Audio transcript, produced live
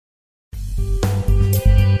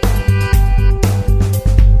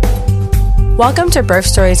Welcome to Birth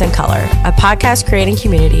Stories in Color, a podcast creating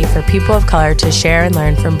community for people of color to share and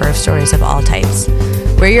learn from birth stories of all types.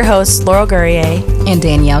 We're your hosts, Laurel Gourrier and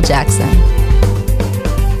Danielle Jackson.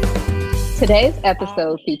 Today's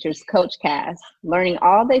episode features Coach Cass. Learning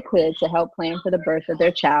all they could to help plan for the birth of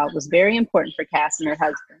their child was very important for Cass and her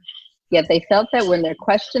husband. Yet they felt that when their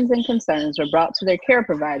questions and concerns were brought to their care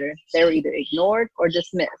provider, they were either ignored or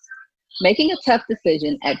dismissed. Making a tough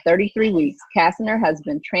decision at 33 weeks, Cass and her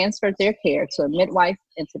husband transferred their care to a midwife,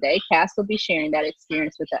 and today Cass will be sharing that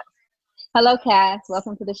experience with us. Hello, Cass.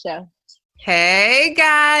 Welcome to the show. Hey,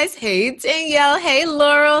 guys. Hey, Danielle. Hey,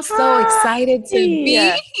 Laurel. So excited to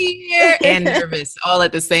be here and nervous all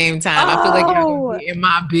at the same time. I feel like y'all gonna be in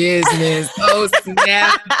my business. Oh,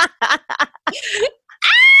 snap.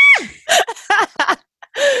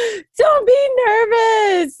 Don't be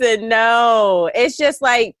nervous. No, it's just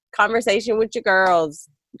like conversation with your girls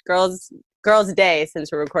day,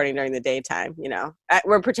 since we're recording during the daytime. You know,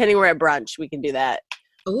 we're pretending we're at brunch. We can do that.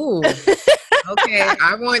 Ooh. Okay.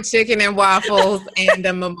 I want chicken and waffles and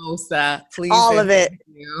a mimosa, please. All of it.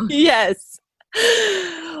 Yes.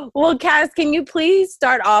 Well, Cass, can you please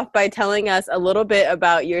start off by telling us a little bit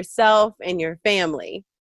about yourself and your family?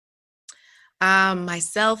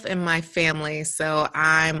 Myself and my family. So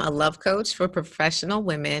I'm a love coach for professional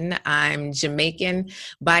women. I'm Jamaican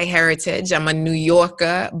by heritage. I'm a New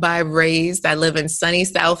Yorker by raised. I live in sunny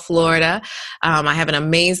South Florida. I have an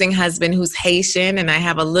amazing husband who's Haitian, and I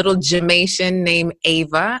have a little Jamaican named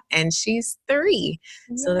Ava, and she's 3.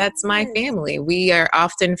 So that's my family. We are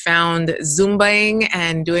often found Zumbaing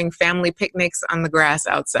and doing family picnics on the grass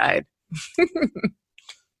outside.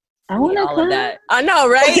 I want all of that. I know,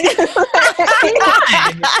 right?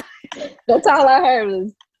 That's all I heard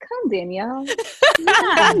was, come, Danielle.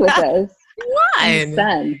 Come with us.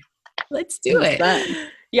 Fun. Let's do it. Fun.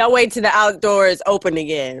 Y'all wait till the outdoors open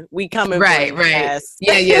again. We coming. Right.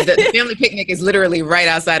 Yeah. The family picnic is literally right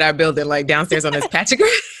outside our building, like downstairs on this patch of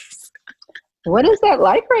grass. What is that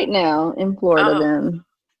like right now in Florida then?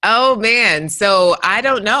 Oh, man. So I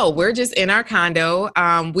don't know. We're just in our condo.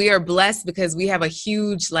 We are blessed because we have a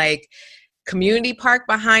huge community park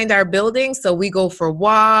behind our building. So we go for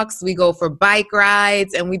walks, we go for bike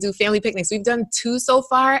rides, and we do family picnics. We've done 2 so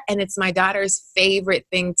far, and it's my daughter's favorite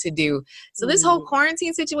thing to do. So this whole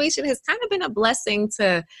quarantine situation has kind of been a blessing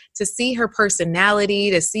to see her personality,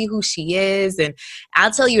 to see who she is. And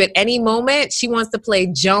I'll tell you, at any moment, she wants to play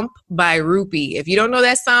Jump by Rupee. If you don't know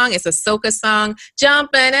that song, it's a soca song. Jump,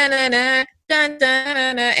 and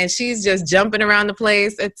she's just jumping around the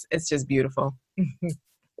place. It's just beautiful.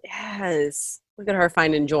 Yes. Look at her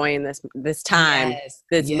finding joy in this time,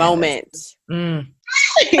 this moment.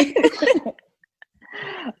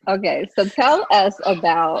 Okay, so tell us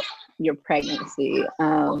about your pregnancy.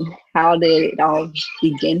 How did it all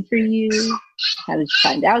begin for you? How did you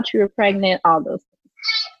find out you were pregnant? All those things.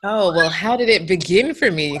 Oh, well, how did it begin for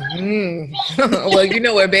me? Well, you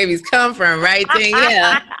know where babies come from, right,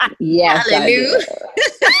 Danielle? Yes, hallelujah.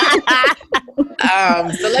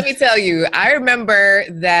 So let me tell you, I remember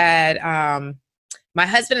that my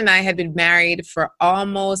husband and I had been married for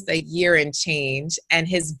almost a year and change, and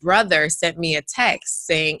his brother sent me a text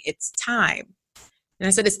saying, "It's time." And I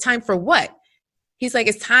said, "It's time for what?" He's like,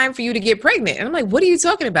 "It's time for you to get pregnant." And I'm like, "What are you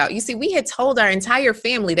talking about?" You see, we had told our entire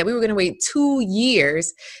family that we were going to wait 2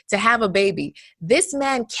 years to have a baby. This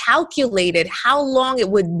man calculated how long it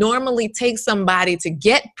would normally take somebody to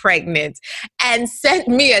get pregnant and sent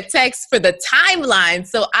me a text for the timeline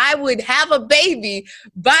so I would have a baby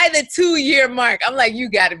by the 2-year mark. I'm like,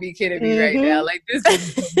 you got to be kidding me right now. Like, this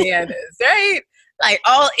is bananas, right? Like,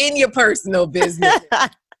 all in your personal business.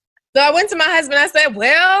 So I went to my husband. I said,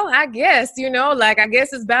 well, I guess, I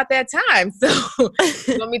guess it's about that time. So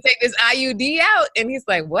let me take this IUD out. And he's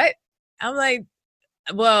like, what? I'm like,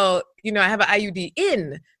 well, I have an IUD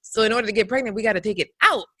in. So in order to get pregnant, we got to take it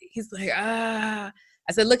out. He's like, I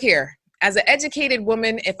said, look here. As an educated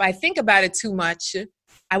woman, if I think about it too much,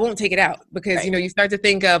 I won't take it out because, you start to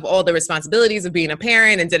think of all the responsibilities of being a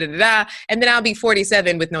parent and da-da-da-da. And then I'll be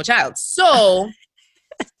 47 with no child. So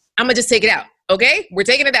I'm going to just take it out. Okay, we're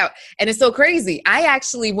taking it out. And it's so crazy. I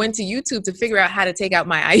actually went to YouTube to figure out how to take out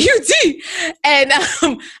my IUD. And I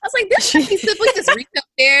was like, this should be simple. Just reach up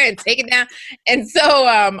there and take it down. And so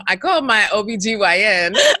I called my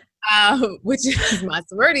OBGYN, which is my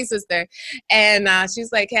sorority sister. And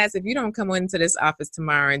she's like, Cass, if you don't come into this office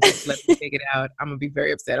tomorrow and just let me take it out, I'm going to be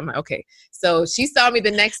very upset. I'm like, okay. So she saw me the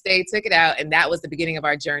next day, took it out, and that was the beginning of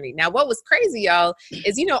our journey. Now, what was crazy, y'all,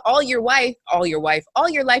 is, all your life,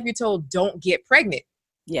 you're told, don't get pregnant.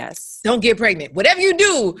 Yes. Don't get pregnant. Whatever you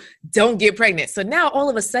do, don't get pregnant. So now all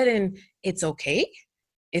of a sudden it's okay.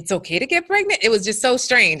 it's okay to get pregnant. It was just so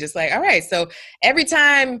strange. It's like, all right, so every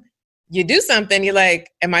time you do something, you're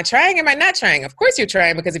like, am I trying? Am I not trying? Of course you're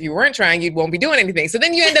trying, because if you weren't trying, you won't be doing anything. So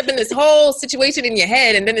then you end up in this whole situation in your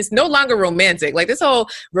head, and then it's no longer romantic. Like this whole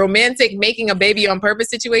romantic making a baby on purpose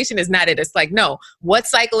situation is not it. It's like, no, what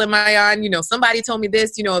cycle am I on? You know, somebody told me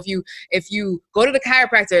this, you know, if you go to the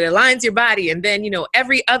chiropractor, it aligns your body. And then, you know,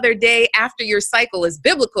 every other day after your cycle is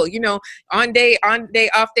biblical, you know, on day,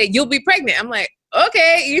 off day, you'll be pregnant. I'm like,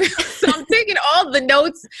 okay, you know, so I'm taking all the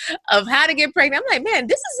notes of how to get pregnant. I'm like, man,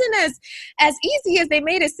 this isn't as easy as they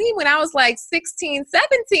made it seem when I was like 16,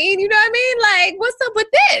 17. You know what I mean? Like, what's up with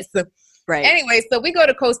this? Right. Anyway, so we go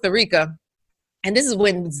to Costa Rica. And this is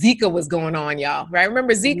when Zika was going on, y'all, right?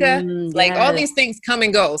 Remember Zika? Like all these things come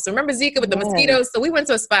and go. So remember Zika with the mosquitoes? So we went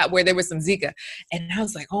to a spot where there was some Zika. And I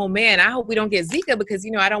was like, oh man, I hope we don't get Zika because, you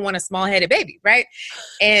know, I don't want a small-headed baby, right?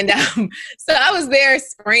 And so I was there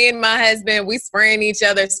spraying my husband. We spraying each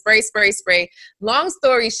other, spray. Long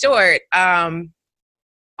story short, on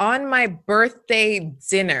my birthday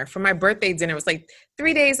dinner, it was like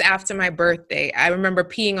 3 days after my birthday, I remember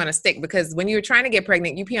peeing on a stick, because when you're trying to get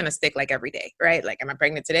pregnant, you pee on a stick like every day, right? Like, am I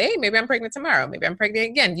pregnant today? Maybe I'm pregnant tomorrow. Maybe I'm pregnant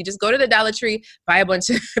again. You just go to the Dollar Tree, buy a bunch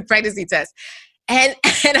of pregnancy tests. And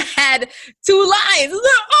I had 2 lines.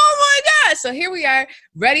 Like, oh my gosh. So here we are,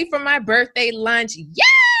 ready for my birthday lunch.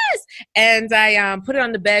 Yes! And I put it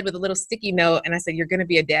on the bed with a little sticky note, and I said, you're going to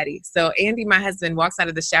be a daddy. So Andy, my husband, walks out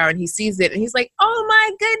of the shower and he sees it and he's like, oh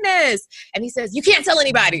my goodness. And he says, you can't tell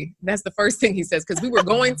anybody. That's the first thing he says, because we were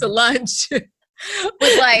going to lunch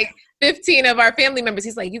with like 15 of our family members.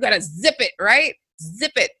 He's like, you got to zip it, right?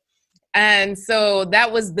 Zip it. And so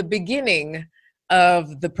that was the beginning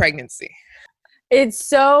of the pregnancy. It's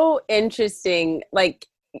so interesting. Like,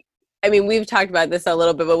 I mean, we've talked about this a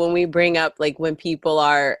little bit, but when we bring up like when people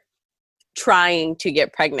are trying to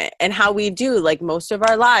get pregnant and how we do like most of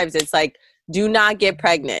our lives, it's like, do not get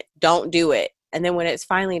pregnant. Don't do it. And then when it's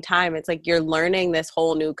finally time, it's like you're learning this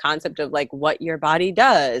whole new concept of like what your body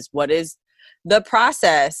does. What is the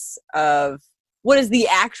process of, what is the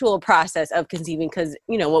actual process of conceiving? Because,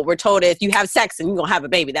 you know, what we're told is you have sex and you're going to have a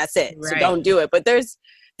baby. That's it. Right. So don't do it. But there's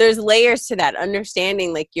layers to that,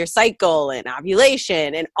 understanding like your cycle and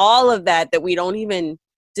ovulation and all of that we don't even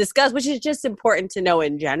discuss, which is just important to know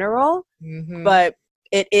in general. Mm-hmm. But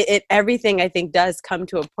it everything I think does come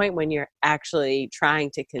to a point when you're actually trying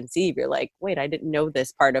to conceive. You're like, wait, I didn't know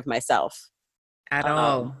this part of myself at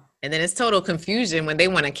all. And then it's total confusion when they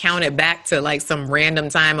want to count it back to like some random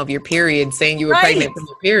time of your period saying you were pregnant from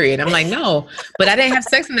your period. I'm like, no, but I didn't have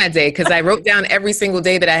sex on that day because I wrote down every single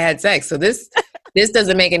day that I had sex. So this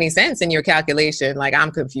doesn't make any sense in your calculation. Like,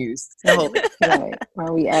 I'm confused. Oh, right. Why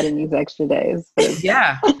are we adding these extra days?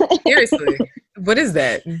 Yeah, seriously. What is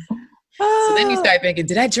that? So then you start thinking,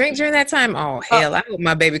 did I drink during that time? Oh, hell, I hope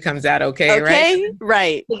my baby comes out okay,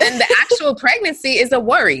 right? Then the actual pregnancy is a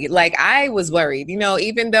worry. Like, I was worried, you know,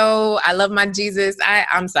 even though I love my Jesus,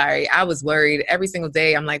 I'm sorry, I was worried every single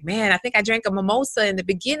day. I'm like, man, I think I drank a mimosa in the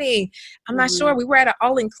beginning. I'm not sure. We were at an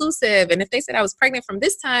all-inclusive. And if they said I was pregnant from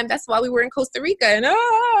this time, that's why we were in Costa Rica. And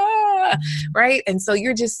right? And so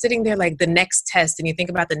you're just sitting there like the next test, and you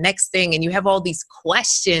think about the next thing, and you have all these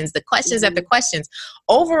questions, the questions after questions.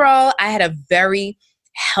 Overall, I had a very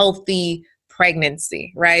healthy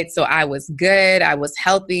pregnancy, right? So I was good. I was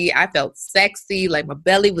healthy. I felt sexy. Like my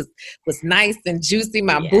belly was nice and juicy.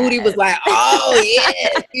 My booty was like, oh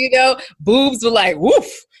yeah, you know, boobs were like,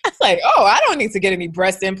 woof. It's like, oh, I don't need to get any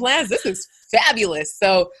breast implants. This is fabulous.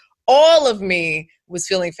 So all of me was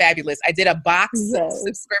feeling fabulous. I did a box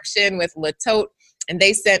subscription with Le Tote, and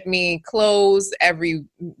they sent me clothes every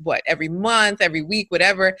month, every week,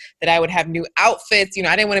 whatever, that I would have new outfits. You know,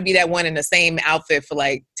 I didn't want to be that one in the same outfit for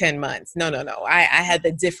like 10 months. No. I had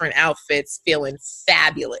the different outfits feeling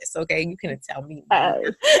fabulous. Okay. You can tell me.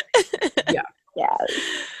 Yeah.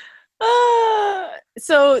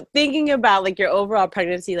 So thinking about like your overall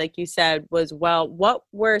pregnancy, like you said, was what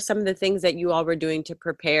were some of the things that you all were doing to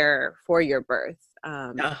prepare for your birth?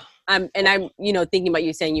 And I'm, you know, thinking about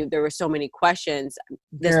you saying there were so many questions.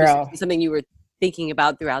 This was something you were thinking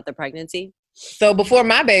about throughout the pregnancy? So before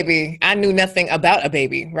my baby, I knew nothing about a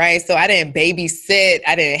baby, right? So I didn't babysit.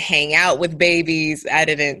 I didn't hang out with babies. I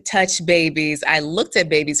didn't touch babies. I looked at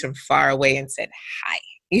babies from far away and said, hi.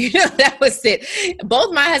 That was it.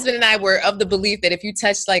 Both my husband and I were of the belief that if you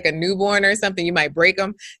touched like a newborn or something, you might break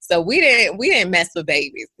them. So we didn't mess with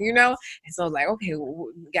babies, And so I was like, okay,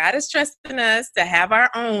 God is trusting us to have our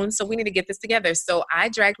own. So we need to get this together. So I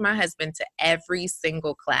dragged my husband to every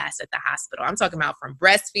single class at the hospital. I'm talking about from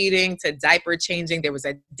breastfeeding to diaper changing. There was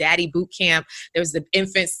a daddy boot camp. There was the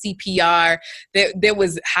infant CPR. There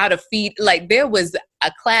was how to feed. Like there was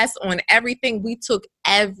a class on everything. We took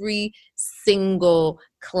every single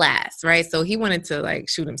class, right? So he wanted to like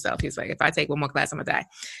shoot himself. He's like, if I take one more class, I'm gonna die.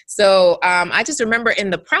 So I just remember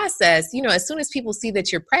in the process, as soon as people see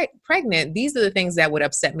that you're pregnant, these are the things that would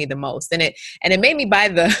upset me the most. And it made me buy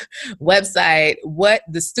the website, what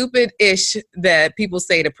the stupid ish that people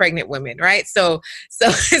say to pregnant women, right? So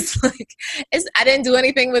it's like, I didn't do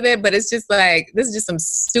anything with it, but it's just like, this is just some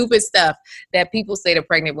stupid stuff that people say to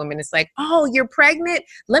pregnant women. It's like, oh, you're pregnant?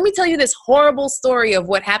 Let me tell you this horrible story of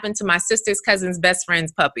what happened to my sister's cousin's best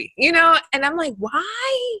friend's puppy, and I'm like,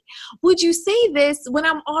 why would you say this when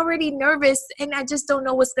I'm already nervous and I just don't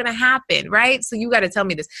know what's going to happen, right? So you got to tell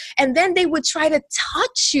me this. And then they would try to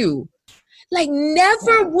touch you. Like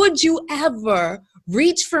never would you ever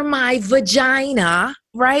reach for my vagina,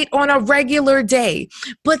 right, on a regular day.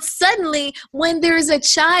 But suddenly when there's a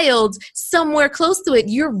child somewhere close to it,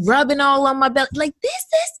 you're rubbing all on my belly. Like this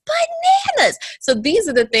is bananas. So these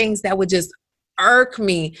are the things that would just irk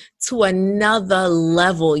me to another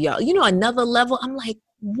level, y'all. Another level. I'm like,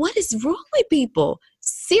 what is wrong with people?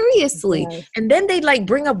 Seriously. Yes. And then they like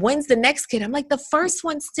bring up, when's the next kid? I'm like, the first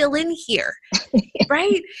one's still in here.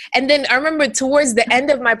 Right. And then I remember towards the end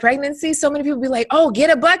of my pregnancy, so many people be like, oh, get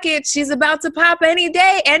a bucket. She's about to pop any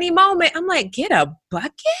day, any moment. I'm like, get a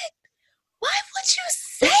bucket? Why would you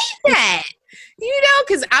say that?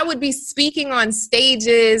 Because I would be speaking on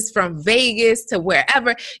stages from Vegas to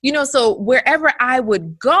wherever, so wherever I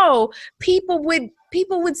would go, people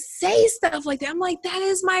would say stuff like that. I'm like, that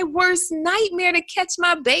is my worst nightmare, to catch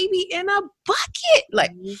my baby in a bucket.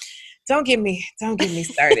 Like, don't get me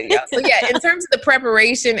started, y'all. So yeah, in terms of the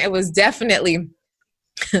preparation, it was definitely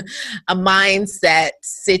a mindset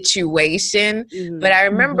situation. But I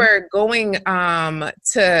remember going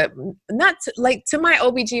to my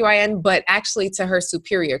OBGYN, but actually to her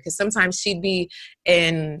superior, because sometimes she'd be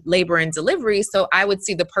in labor and delivery. So I would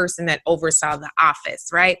see the person that oversaw the office,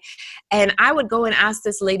 right? And I would go and ask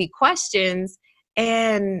this lady questions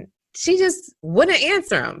and she just wouldn't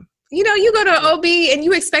answer them. You go to OB and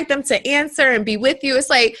you expect them to answer and be with you.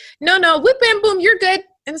 It's like, no, whip and boom, you're good.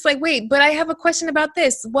 And it's like, wait, but I have a question about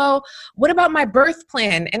this. Well, what about my birth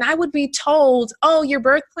plan? And I would be told, oh, your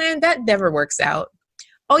birth plan, that never works out.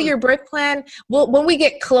 Oh, your birth plan, well, when we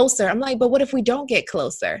get closer. I'm like, but what if we don't get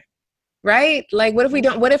closer? Right? Like, what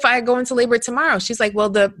if I go into labor tomorrow? She's like, well,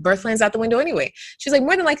 the birth plan's out the window anyway. She's like,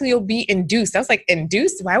 more than likely you'll be induced. I was like,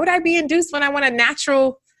 induced? Why would I be induced when I want a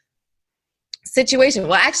natural situation?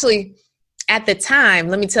 Well, actually, at the time,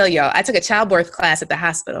 let me tell y'all, I took a childbirth class at the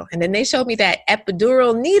hospital, and then they showed me that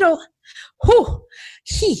epidural needle.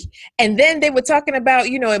 And then they were talking about,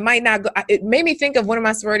 it might not go. It made me think of one of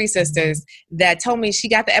my sorority sisters that told me she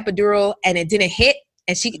got the epidural and it didn't hit.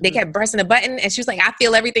 And they kept pressing the button and she was like, I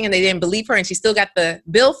feel everything. And they didn't believe her. And she still got the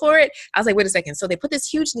bill for it. I was like, wait a second. So they put this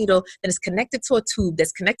huge needle that is connected to a tube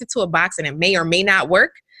that's connected to a box, and it may or may not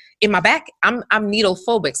work. In my back, I'm needle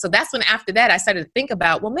phobic. So that's when after that, I started to think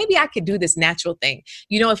about, well, maybe I could do this natural thing.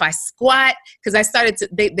 If I squat, because I started to,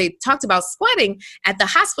 they talked about squatting at the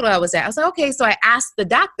hospital I was at. I was like, okay. So I asked the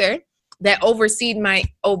doctor that overseed my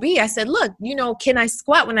OB, I said, look, can I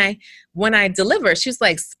squat when I deliver? She was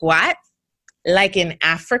like, squat? Like in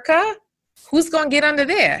Africa? Who's going to get under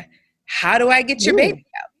there? How do I get your baby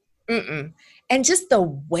out? And just the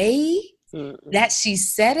way that she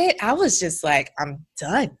said it, I was just like, I'm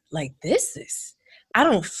done. Like, I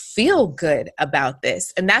don't feel good about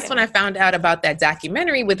this. And that's when I found out about that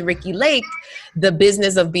documentary with Ricky Lake, The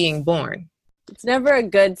Business of Being Born. It's never a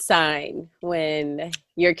good sign when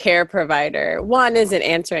your care provider, one, isn't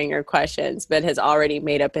answering your questions, but has already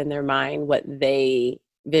made up in their mind what they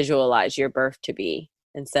visualize your birth to be,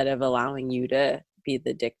 instead of allowing you to be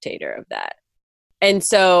the dictator of that. And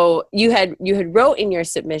so you had wrote in your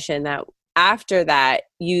submission that after that,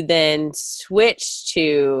 you then switched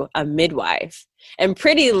to a midwife, and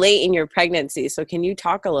pretty late in your pregnancy. So can you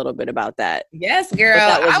talk a little bit about that? Yes, girl.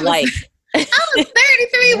 What that was like. I was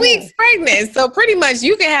 33 weeks pregnant. So pretty much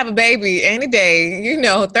you can have a baby any day,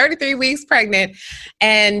 33 weeks pregnant.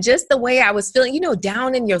 And just the way I was feeling,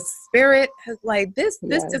 down in your spirit, like this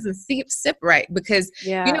doesn't sip right. Because,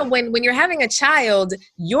 when you're having a child,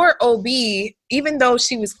 your OB, even though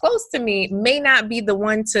she was close to me, may not be the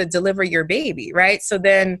one to deliver your baby, right? So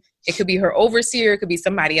then It could be her overseer. It could be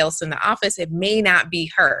somebody else in the office. It may not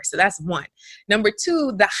be her. So that's one. Number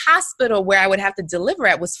two, the hospital where I would have to deliver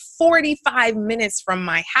at was 45 minutes from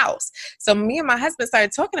my house. So me and my husband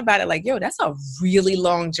started talking about it like, yo, that's a really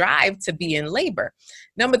long drive to be in labor.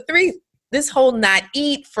 Number three, this whole not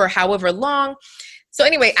eat for however long. So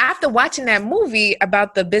anyway, after watching that movie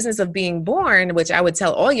about the business of being born, which I would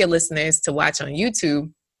tell all your listeners to watch on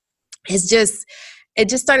YouTube, it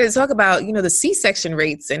just started to talk about, the C-section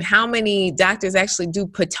rates and how many doctors actually do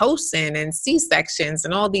Pitocin and C-sections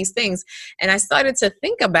and all these things. And I started to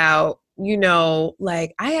think about,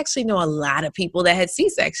 like I actually know a lot of people that had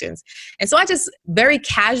C-sections. And so I just very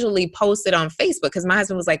casually posted on Facebook because my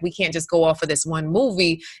husband was like, we can't just go off of this one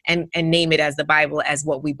movie and name it as the Bible as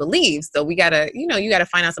what we believe. So we got to, you got to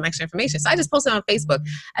find out some extra information. So I just posted on Facebook.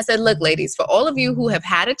 I said, look, ladies, for all of you who have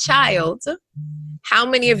had a child, how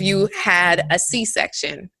many of you had a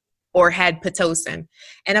C-section or had Pitocin?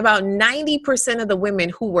 And about 90% of the women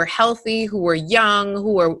who were healthy, who were young,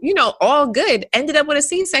 who were, all good, ended up with a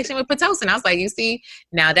C-section with Pitocin. I was like, you see,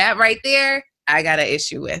 now that right there, I got an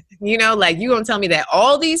issue with. Like you gonna tell me that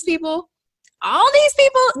all these people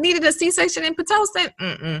needed a C-section and Pitocin?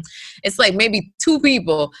 Mm-mm. It's like maybe 2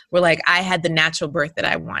 people were like, I had the natural birth that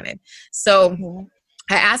I wanted. So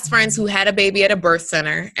I asked friends who had a baby at a birth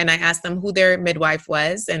center, and I asked them who their midwife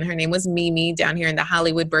was, and her name was Mimi down here in the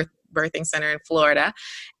Hollywood Birthing Center in Florida.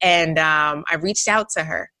 And I reached out to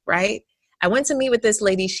her, right? I went to meet with this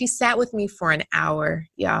lady. She sat with me for an hour,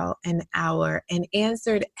 y'all, an hour, and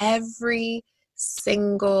answered every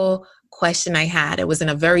single question I had. It was in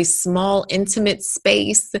a very small, intimate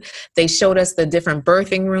space. They showed us the different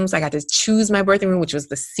birthing rooms. I got to choose my birthing room, which was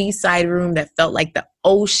the seaside room that felt like the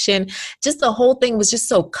ocean. Just the whole thing was just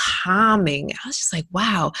so calming. I was just like,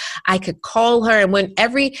 wow, I could call her. And when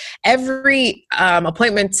every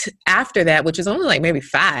appointment after that, which was only like maybe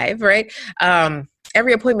 5, right?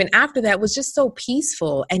 Every appointment after that was just so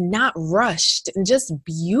peaceful and not rushed and just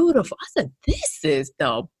beautiful. I said, this is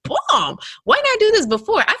the bomb. Why didn't I do this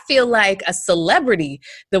before? I feel like a celebrity,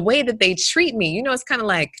 the way that they treat me. It's kind of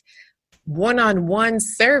like one-on-one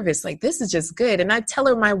service. Like, this is just good. And I tell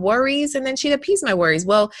her my worries, and then she'd appease my worries.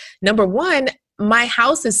 Well, number one, my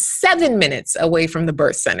house is 7 minutes away from the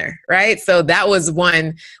birth center, right? So that was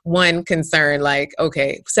one concern, like,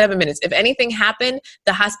 okay, 7 minutes. If anything happened,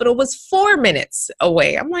 the hospital was 4 minutes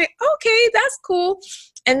away. I'm like, okay, that's cool.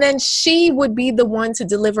 And then she would be the one to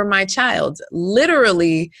deliver my child,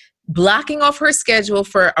 literally blocking off her schedule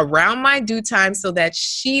for around my due time so that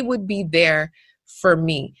she would be there for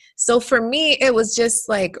me. So for me, it was just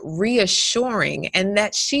like reassuring, and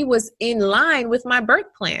that she was in line with my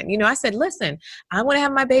birth plan. I said, listen, I want to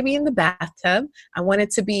have my baby in the bathtub. I want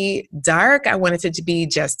it to be dark. I wanted it to be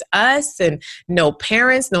just us and no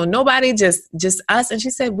parents, no nobody, just us. And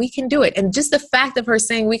she said, we can do it. And just the fact of her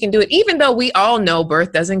saying we can do it, even though we all know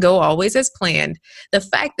birth doesn't go always as planned, the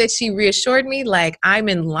fact that she reassured me like I'm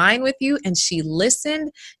in line with you and she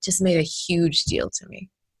listened just made a huge deal to me.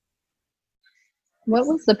 What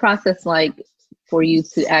was the process like for you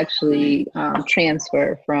to actually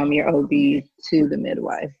transfer from your OB to the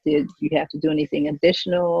midwife? Did you have to do anything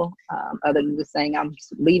additional other than just saying I'm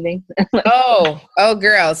leaving? Oh,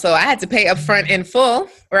 girl. So I had to pay upfront in full,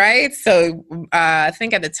 right? So I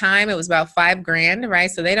think at the time it was about $5,000,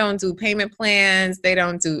 right? So they don't do payment plans. They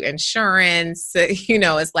don't do insurance.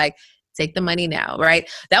 It's like, take the money now,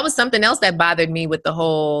 right? That was something else that bothered me with the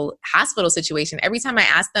whole hospital situation. Every time I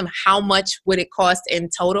asked them how much would it cost in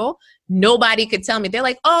total, nobody could tell me. They're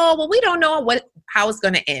like, oh, well, we don't know how it's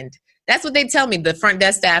going to end. That's what they tell me, the front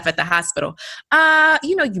desk staff at the hospital.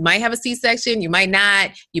 You might have a C-section, you might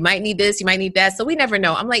not, you might need this, you might need that. So we never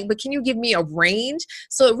know. I'm like, but can you give me a range?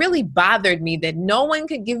 So it really bothered me that no one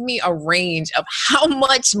could give me a range of how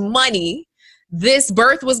much money this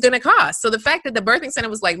birth was going to cost. So the fact that the birthing center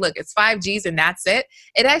was like, look, it's $5,000 and that's it.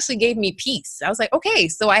 It actually gave me peace. I was like, okay,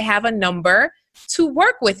 so I have a number to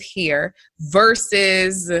work with here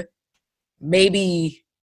versus maybe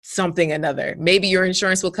something another. Maybe your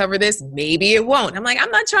insurance will cover this. Maybe it won't. I'm like,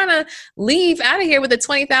 I'm not trying to leave out of here with a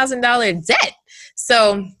 $20,000 debt.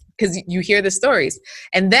 So because you hear the stories.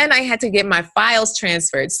 And then I had to get my files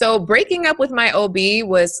transferred. So breaking up with my OB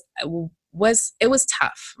was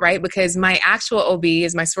tough, right? Because my actual OB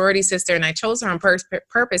is my sorority sister, and I chose her on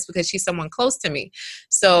purpose because she's someone close to me.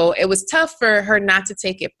 So it was tough for her not to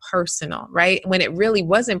take it personal, right? When it really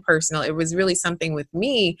wasn't personal, it was really something with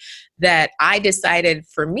me that I decided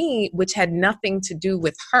for me, which had nothing to do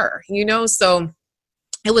with her, So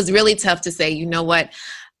it was really tough to say, you know what?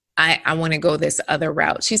 I want to go this other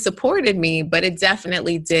route. She supported me, but it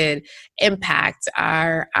definitely did impact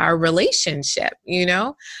our relationship, you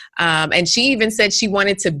know? And she even said she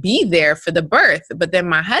wanted to be there for the birth. But then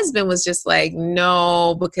my husband was just like,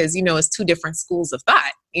 no, because, you know, it's two different schools of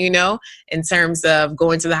thought, you know, in terms of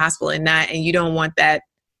going to the hospital and not, and you don't want that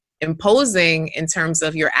imposing in terms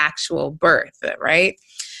of your actual birth, right?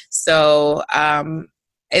 So,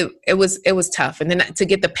 it was tough. And then to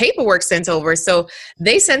get the paperwork sent over. So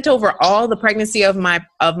they sent over all the pregnancy of my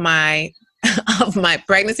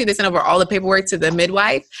pregnancy. They sent over all the paperwork to the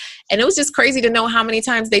midwife. And it was just crazy to know how many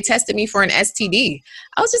times they tested me for an STD.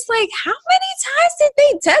 I was just like, how many times did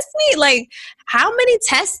they test me? Like, how many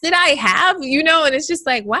tests did I have? You know, and it's just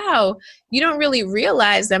like, wow, you don't really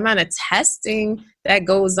realize the amount of testing that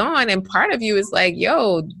goes on. And part of you is like,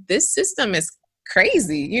 yo, this system is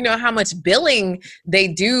crazy. You know how much billing they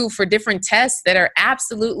do for different tests that are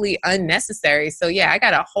absolutely unnecessary. So yeah, I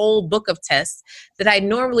got a whole book of tests that I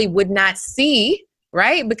normally would not see,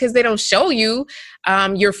 right? Because they don't show you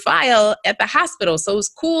your file at the hospital. So it was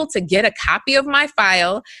cool to get a copy of my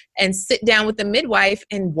file and sit down with the midwife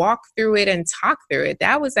and walk through it and talk through it.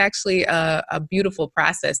 That was actually a beautiful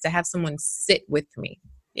process to have someone sit with me.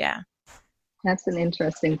 Yeah. That's an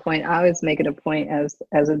interesting point. I always make it a point as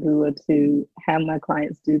a doula to have my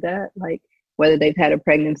clients do that, like whether they've had a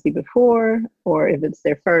pregnancy before or if it's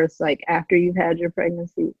their first, like after you've had your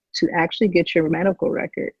pregnancy, to actually get your medical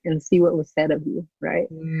record and see what was said of you, right?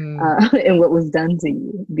 And what was done to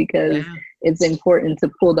you, because it's important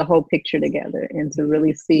to pull the whole picture together and to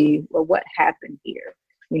really see, well, what happened here?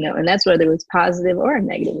 You know, and that's whether it's positive or a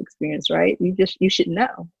negative experience, right? You should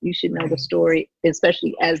know. You should know the story,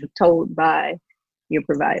 especially as told by your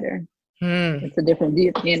provider. It's a different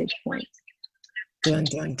vantage point. Dun,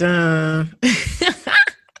 dun, dun.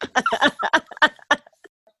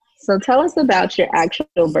 So tell us about your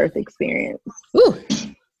actual birth experience. Ooh,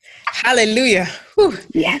 hallelujah. Ooh.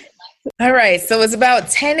 Yes. All right. So it's about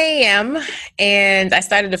 10 a.m. and I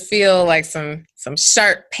started to feel like some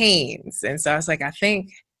sharp pains. And so I was like, I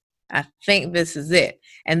think this is it.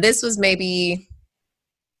 And this was maybe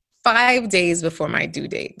 5 days before my due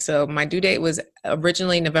date. So my due date was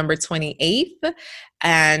originally November 28th.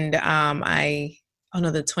 And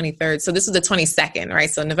the 23rd. So this was the 22nd, right?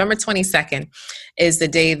 So November 22nd is the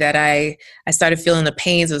day that I started feeling the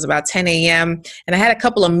pains. It was about 10 a.m. And I had a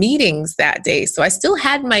couple of meetings that day. So I still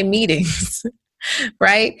had my meetings,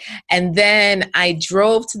 right? And then I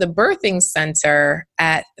drove to the birthing center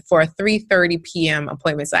for a 3:30 p.m.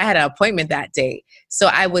 appointment. So I had an appointment that day. So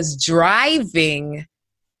I was driving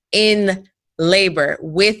in labor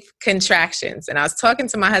with contractions. And I was talking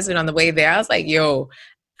to my husband on the way there. I was like, yo,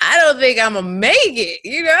 I don't think I'm going to make it.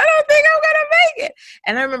 You know, I don't think I'm going to make it.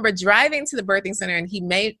 And I remember driving to the birthing center and he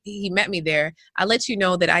met me there. I'll let you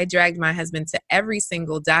know that I dragged my husband to every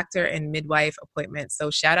single doctor and midwife appointment. So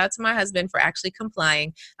shout out to my husband for actually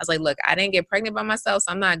complying. I was like, look, I didn't get pregnant by myself,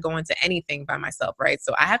 so I'm not going to anything by myself, right?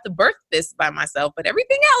 So I have to birth this by myself, but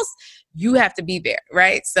everything else, you have to be there,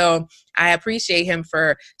 right? So I appreciate him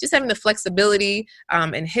for just having the flexibility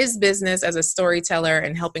in his business as a storyteller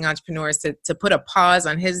and helping entrepreneurs to put a pause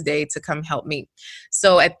on his day to come help me.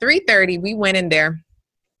 So at 3:30, we went in there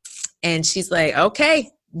and she's like, okay,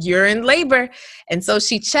 you're in labor. And so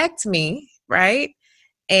she checked me, right?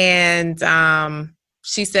 And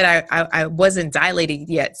she said I wasn't dilated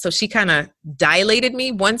yet. So she kind of dilated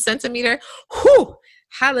me 1 centimeter. Whew,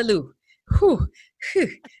 hallelujah. Whew, whew.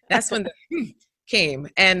 That's when the came.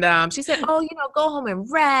 And she said, oh, go home and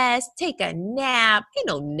rest, take a nap. Ain't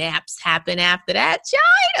no naps happen after that.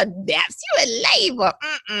 Child, ain't no naps. You in labor.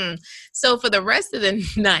 So for the rest of the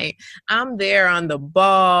night, I'm there on the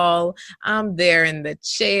ball. I'm there in the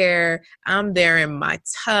chair. I'm there in my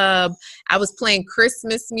tub. I was playing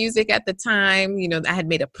Christmas music at the time. I had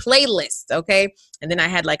made a playlist, okay? And then I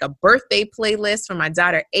had like a birthday playlist for my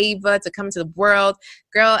daughter, Ava, to come to the world.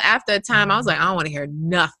 Girl, after a time, I was like, I don't want to hear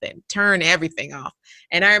nothing. Turn everything off.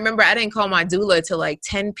 And I remember I didn't call my doula till like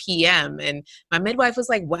 10 p.m. And my midwife was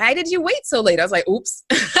like, why did you wait so late? I was like, oops,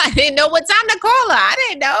 I didn't know what time to call her. I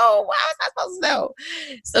didn't know. How was I supposed to know?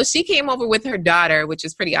 So she came over with her daughter, which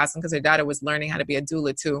is pretty awesome because her daughter was learning how to be a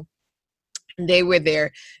doula too. They were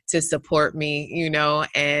there to support me,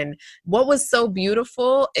 and what was so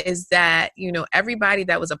beautiful is that, everybody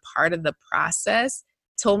that was a part of the process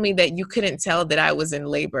told me that you couldn't tell that I was in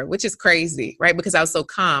labor, which is crazy, right? Because I was so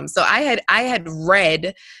calm. So I had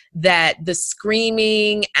read that the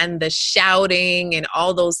screaming and the shouting and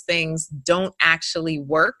all those things don't actually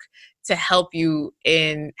work to help you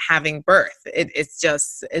in having birth. It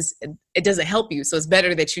doesn't help you. So it's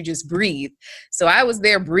better that you just breathe. So I was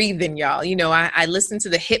there breathing, y'all. You know, I listened to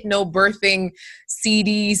the hypnobirthing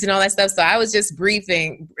CDs and all that stuff. So I was just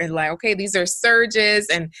breathing and like, okay, these are surges.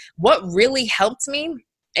 And what really helped me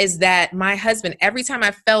is that my husband, every time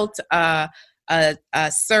I felt a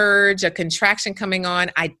surge, a contraction coming on,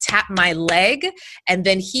 I'd tap my leg, and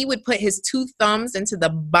then he would put his 2 thumbs into the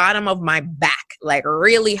bottom of my back, like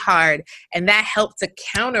really hard. And that helped to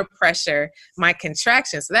counter pressure my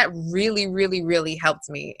contraction. So that really, really, really helped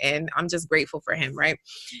me. And I'm just grateful for him, right?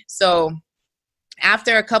 So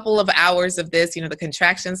after a couple of hours of this, you know, the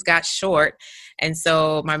contractions got short. And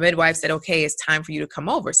so my midwife said, okay, it's time for you to come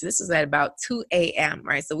over. So this was at about 2 a.m.,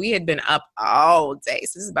 right? So we had been up all day.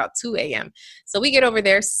 So this is about 2 a.m. So we get over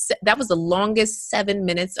there. That was the longest 7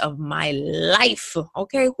 minutes of my life.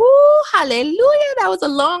 Okay. Woo, hallelujah. That was a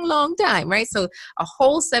long, long time, right? So a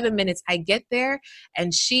whole 7 minutes. I get there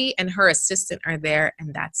and she and her assistant are there,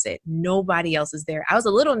 and that's it. Nobody else is there. I was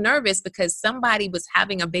a little nervous because somebody was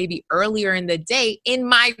having a baby earlier in the day in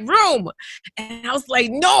my room. And I was like,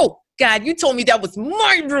 no, God, you told me that was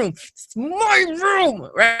my room. It's my room,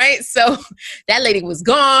 right? So that lady was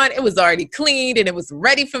gone. It was already cleaned and it was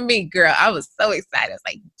ready for me, girl. I was so excited. I was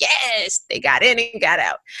like, yes, they got in and got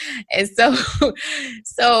out. And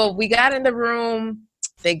so we got in the room.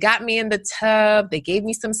 They got me in the tub. They gave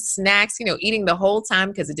me some snacks, you know, eating the whole time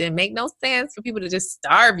because it didn't make no sense for people to just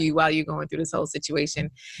starve you while you're going through this whole situation.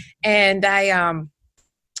 And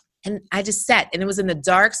I just sat, and it was in the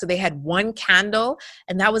dark. So they had one candle,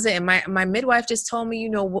 and that was it. And my midwife just told me, you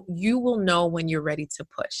know, you will know when you're ready to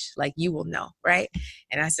push. Like, you will know, right?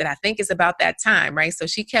 And I said, I think it's about that time, right? So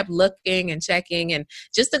she kept looking and checking. And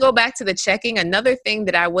just to go back to the checking, another thing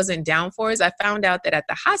that I wasn't down for is I found out that at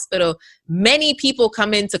the hospital, many people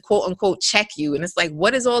come in to quote unquote check you. And it's like,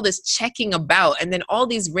 what is all this checking about? And then all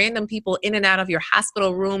these random people in and out of your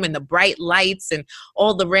hospital room and the bright lights and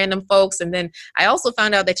all the random folks. And then I also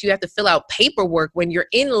found out that you have to fill out paperwork when you're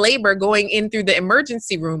in labor going in through the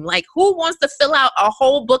emergency room. Like, who wants to fill out a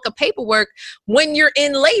whole book of paperwork when you're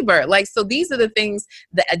in labor? Like, so these are the things,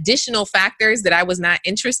 the additional factors that I was not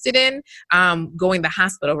interested in going the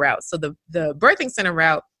hospital route. So the birthing center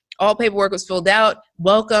route, all paperwork was filled out.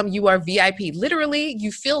 Welcome, you are VIP. Literally,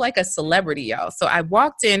 you feel like a celebrity, y'all. So I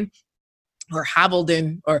walked in, or hobbled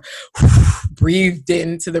in, or breathed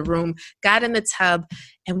into the room, got in the tub,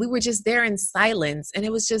 and we were just there in silence. And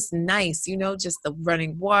it was just nice, you know, just the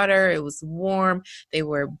running water. It was warm. They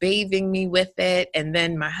were bathing me with it. And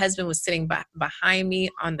then my husband was sitting behind me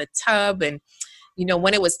on the tub. And, you know,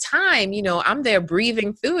 when it was time, you know, I'm there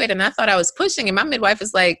breathing through it. And I thought I was pushing. And my midwife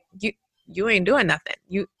is like, you ain't doing nothing.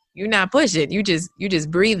 You're not pushing. You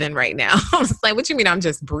just breathing right now. I was like, what you mean I'm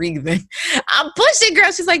just breathing? I'm pushing,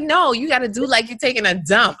 girl. She's like, no, you got to do like you're taking a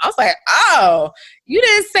dump. I was like, oh, you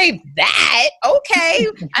didn't say that. Okay.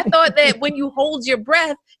 I thought that when you hold your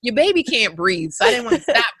breath, your baby can't breathe. So I didn't want to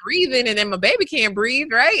stop breathing, and then my baby can't breathe,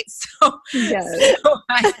 right? So, Yes.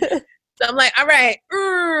 so I'm like, all right.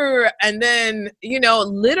 And then, you know,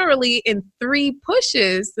 literally in 3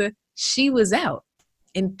 pushes, she was out.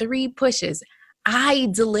 In 3 pushes. I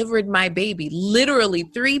delivered my baby, literally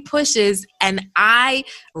 3 pushes, and I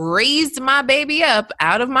raised my baby up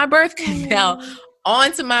out of my birth canal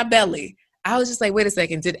onto my belly. I was just like, wait a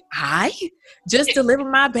second, did I just deliver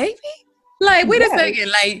my baby? Like, wait a second,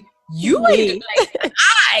 like, you ain't, like,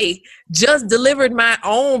 I just delivered my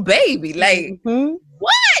own baby. Like,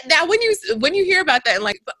 what? Now, when you hear about that, and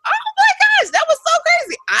like, oh my gosh, that was so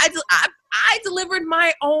crazy. I delivered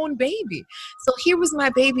my own baby. So here was my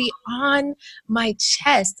baby on my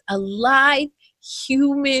chest, a live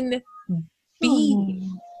human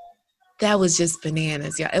being. That was just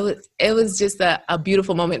bananas. Yeah, it was just a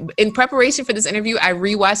beautiful moment. In preparation for this interview, I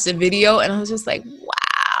rewatched the video and I was just like,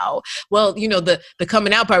 wow. Well, you know, the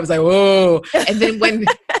coming out part was like, whoa. And then when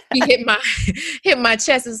he hit my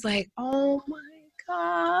chest, it's like, oh my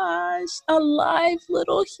gosh, a live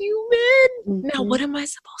little human. Now, what am I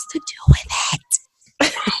supposed to do with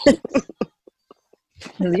it?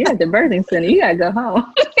 You're at the birthing center. You gotta go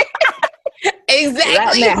home.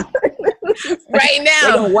 Exactly. Right now.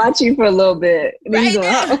 They're gonna watch you for a little bit. Right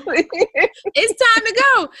now. It's time to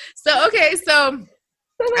go. So, okay, so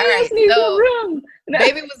all right, so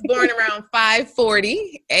baby was born around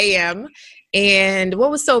 5:40 a.m. And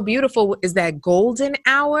what was so beautiful is that golden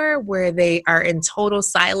hour where they are in total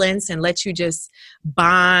silence and let you just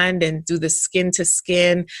bond and do the skin to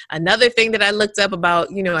skin. Another thing that I looked up about,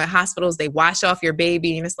 at hospitals, they wash off your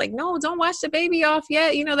baby, and it's like, no, don't wash the baby off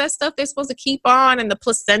yet. That stuff they're supposed to keep on. And the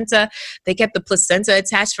placenta, they kept the placenta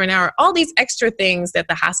attached for an hour. All these extra things that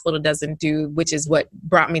the hospital doesn't do, which is what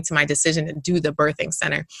brought me to my decision to do the birthing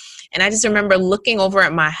center. And I just remember looking over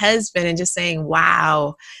at my husband and just saying,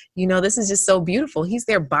 wow, this is just so beautiful. He's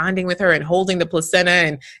there bonding with her and holding the placenta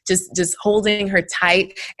and just holding her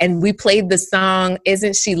tight. And we played the song,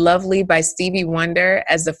 Isn't She Lovely by Stevie Wonder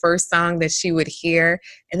as the first song that she would hear.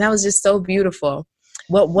 And that was just so beautiful.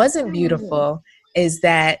 What wasn't beautiful is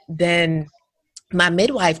that then my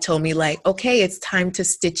midwife told me, like, okay, it's time to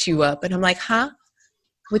stitch you up. And I'm like, huh?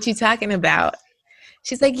 What you talking about?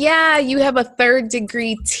 She's like, yeah, you have a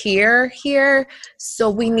 3rd-degree tear here, so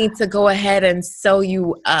we need to go ahead and sew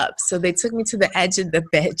you up. So they took me to the edge of the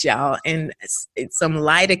bed, y'all, and it's some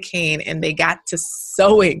lidocaine, and they got to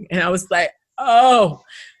sewing. And I was like, oh,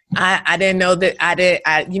 I didn't know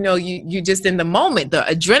that. You just in the moment, the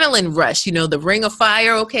adrenaline rush, the ring of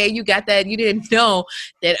fire. Okay, you got that. You didn't know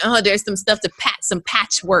that, there's some stuff some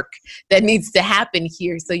patchwork that needs to happen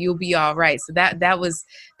here. So you'll be all right. So that was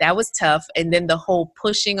tough. And then the whole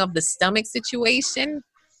pushing of the stomach situation,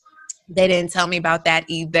 they didn't tell me about that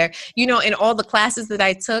either. In all the classes that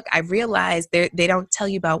I took, I realized they don't tell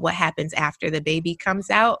you about what happens after the baby comes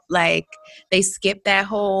out. Like, they skip that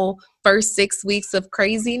whole first 6 weeks of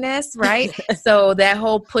craziness, right? So that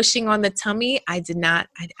whole pushing on the tummy, I didn't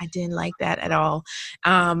like that at all.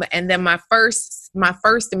 And then my first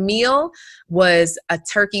meal was a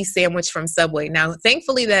turkey sandwich from Subway. Now,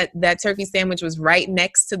 thankfully that turkey sandwich was right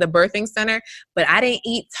next to the birthing center, but I didn't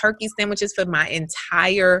eat turkey sandwiches for my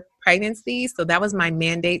entire pregnancy. So that was my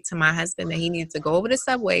mandate to my husband, that he needed to go over to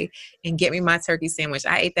Subway and get me my turkey sandwich.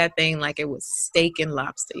 I ate that thing like it was steak and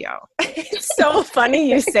lobster, y'all. It's so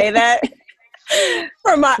funny you say that.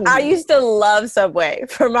 I used to love Subway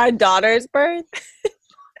for my daughter's birth.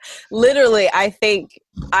 Literally, I think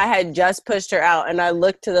I had just pushed her out, and I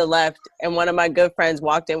looked to the left, and one of my good friends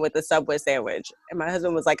walked in with a Subway sandwich, and my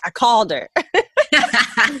husband was like, I called her.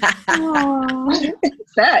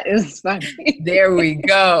 That is funny. There we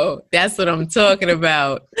go. That's what I'm talking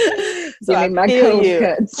about. So give me my cold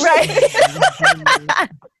cuts. Right.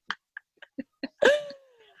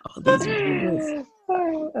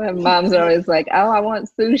 Moms are always like, oh, I want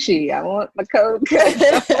sushi. I want my cold cuts.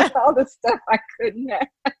 I want all the stuff I couldn't have.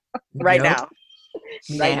 Right now.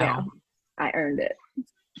 Right now. I earned it.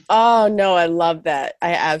 Oh, no, I love that.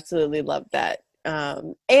 I absolutely love that.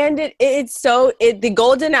 And the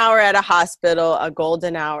golden hour at a hospital, a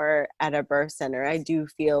golden hour at a birth center, I do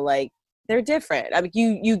feel like they're different. I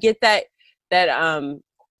mean, you get that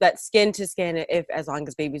skin to skin as long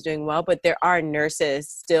as baby's doing well, but there are nurses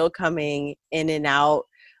still coming in and out.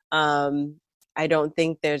 I don't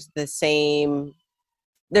think there's not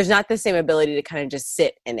the same ability to kind of just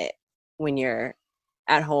sit in it when you're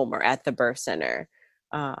at home or at the birth center.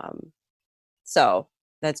 So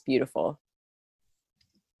that's beautiful.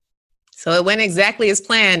 So it went exactly as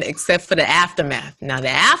planned, except for the aftermath. Now the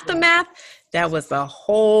aftermath, that was a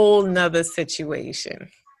whole nother situation.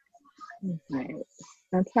 Right.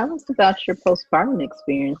 Now tell us about your postpartum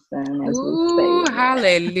experience then, as Ooh, we say.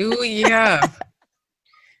 Hallelujah.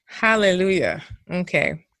 Hallelujah.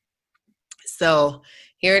 Okay. So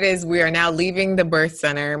here it is. We are now leaving the birth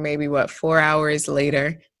center, maybe 4 hours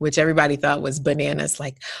later, which everybody thought was bananas.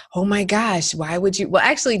 Like, oh my gosh, why would you? Well,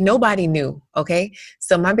 actually, nobody knew. Okay.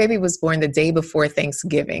 So my baby was born the day before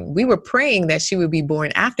Thanksgiving. We were praying that she would be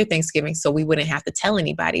born after Thanksgiving so we wouldn't have to tell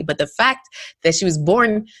anybody. But the fact that she was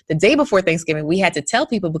born the day before Thanksgiving, we had to tell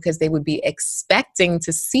people because they would be expecting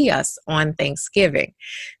to see us on Thanksgiving.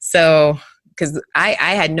 So, because I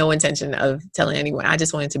had no intention of telling anyone. I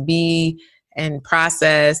just wanted to be and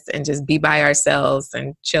process and just be by ourselves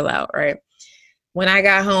and chill out, right? When I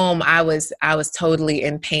got home, I was totally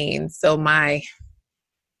in pain. So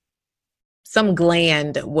some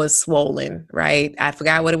gland was swollen, right? I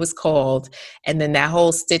forgot what it was called. And then that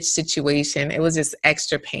whole stitch situation, it was just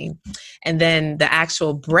extra pain. And then the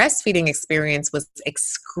actual breastfeeding experience was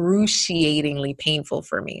excruciatingly painful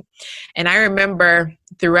for me. And I remember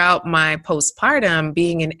throughout my postpartum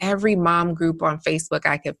being in every mom group on Facebook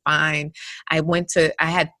I could find. I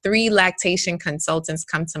had 3 lactation consultants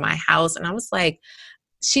come to my house, and I was like,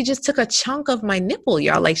 she just took a chunk of my nipple,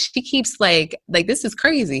 y'all. Like, she keeps like this is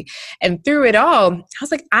crazy. And through it all, I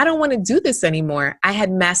was like, I don't want to do this anymore. I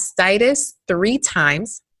had mastitis 3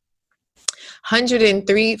 times,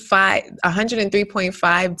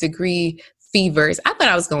 103.5 degree fevers. I thought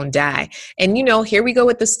I was going to die. And, here we go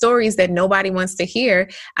with the stories that nobody wants to hear.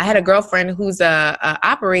 I had a girlfriend who's a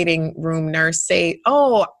operating room nurse say,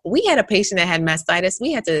 oh, we had a patient that had mastitis.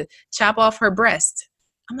 We had to chop off her breast.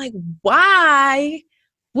 I'm like, why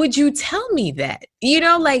would you tell me that?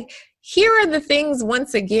 Here are the things,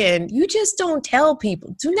 once again, you just don't tell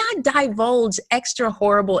people. Do not divulge extra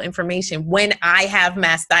horrible information when I have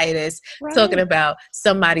mastitis, talking about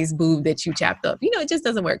somebody's boob that you chopped up. It just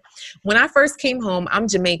doesn't work. When I first came home, I'm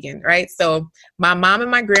Jamaican, right? So my mom and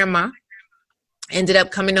my grandma ended up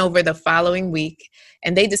coming over the following week,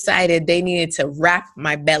 and they decided they needed to wrap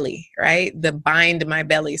my belly, right? Bind my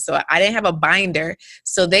belly. So I didn't have a binder.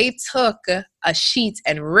 So they took a sheet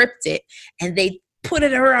and ripped it, and they put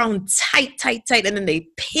it around tight, and then they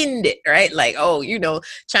pinned it, right? Like,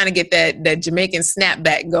 trying to get that Jamaican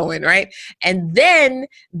snapback going, right? And then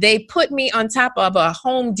they put me on top of a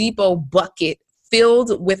Home Depot bucket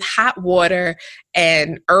filled with hot water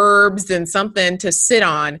and herbs and something to sit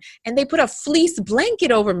on. And they put a fleece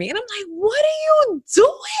blanket over me. And I'm like, what are you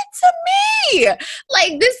doing to me?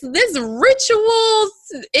 Like this ritual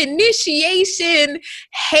initiation,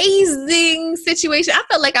 hazing situation. I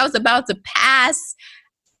felt like I was about to pass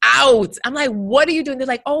out. I'm like, what are you doing? They're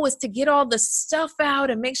like, oh, it's to get all the stuff out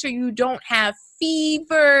and make sure you don't have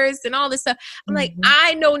fevers and all this stuff. I'm like,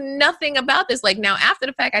 I know nothing about this. Like, now after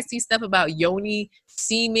the fact, I see stuff about yoni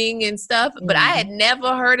seeming and stuff, but I had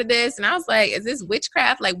never heard of this. And I was like, is this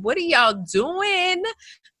witchcraft? Like, what are y'all doing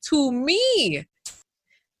to me?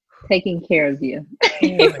 Taking care of you.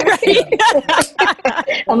 Oh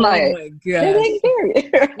I'm like, my they're taking care of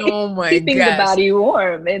you. Oh my Keeping the body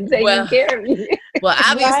warm and taking care of you. Well,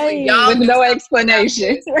 obviously, y'all with no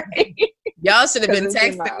explanation. Right? Y'all should have been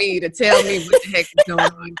texting me to tell me what the heck is going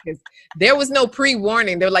on, because there was no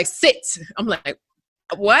pre-warning. They were like, sit. I'm like,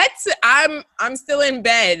 what? I'm still in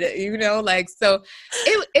bed, so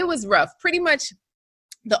it was rough. Pretty much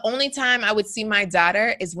the only time I would see my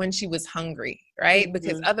daughter is when she was hungry, right?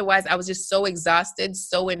 Because otherwise I was just so exhausted,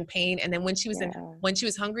 so in pain. And then when she was when she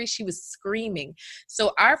was hungry, she was screaming.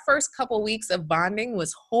 So our first couple weeks of bonding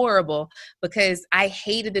was horrible because I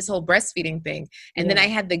hated this whole breastfeeding thing. And then I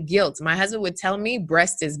had the guilt. My husband would tell me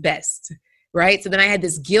breast is best. Right. So then I had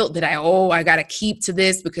this guilt that I got to keep to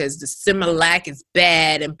this because the Similac is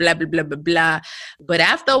bad and blah, blah, blah, blah, blah. But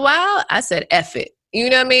after a while, I said, F it. You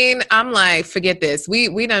know what I mean? I'm like, forget this.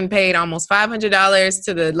 We done paid almost $500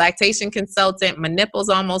 to the lactation consultant. My nipples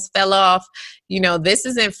almost fell off. This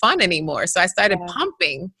isn't fun anymore. So I started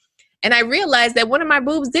pumping. And I realized that one of my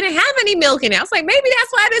boobs didn't have any milk in it. I was like, maybe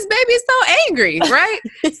that's why this baby is so angry, right?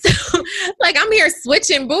 So, I'm here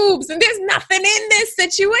switching boobs, and there's nothing in this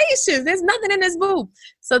situation. There's nothing in this boob.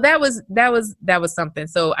 So that was something.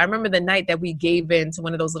 So I remember the night that we gave in to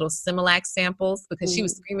one of those little Similac samples because she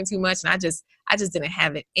was screaming too much, and I just didn't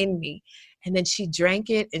have it in me. And then she drank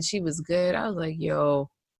it, and she was good. I was like, yo,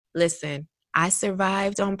 listen, I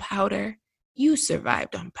survived on powder. You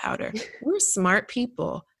survived on powder. We're smart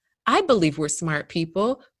people. I believe we're smart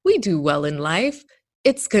people. We do well in life.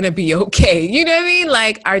 It's going to be okay. You know what I mean?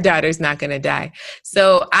 Like, our daughter's not going to die.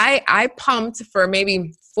 So I pumped for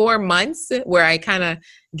maybe 4 months where I kind of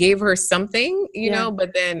gave her something,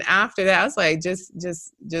 but then after that, I was like,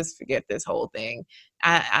 just forget this whole thing.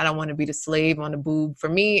 I don't want to be the slave on the boob. For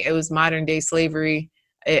me, it was modern day slavery.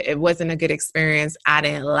 It wasn't a good experience. I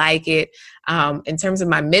didn't like it. In terms of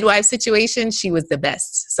my midwife situation, she was the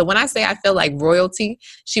best. So when I say I feel like royalty,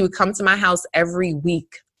 she would come to my house every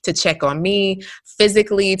week to check on me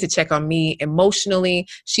physically, to check on me emotionally.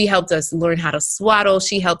 She helped us learn how to swaddle.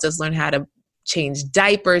 She helped us learn how to change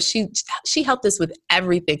diapers. She helped us with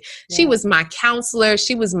everything. Yeah. She was my counselor.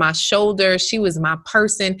 She was my shoulder. She was my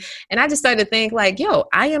person. And I just started to think like, yo,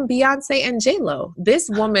 I am Beyonce and J-Lo. This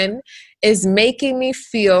woman is making me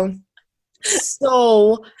feel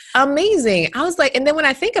so amazing. I was like, and then when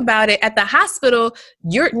I think about it at the hospital,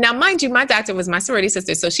 now mind you, my doctor was my sorority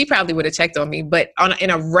sister, so she probably would have checked on me, but in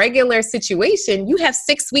a regular situation, you have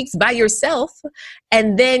 6 weeks by yourself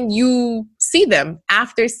and then you see them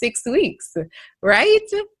after 6 weeks, right?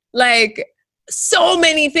 Like, so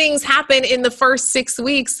many things happen in the first 6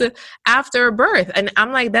 weeks after birth. And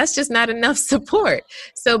I'm like, that's just not enough support.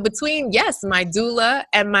 So between, yes, my doula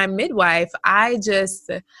and my midwife, I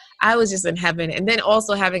was just in heaven. And then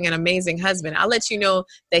also having an amazing husband. I'll let you know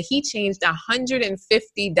that he changed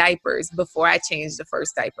 150 diapers before I changed the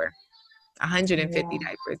first diaper. 150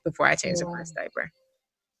 diapers before I changed the first diaper.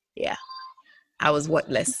 Yeah. I was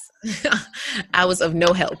whatless. I was of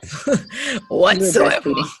no help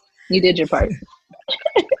whatsoever. You did your part.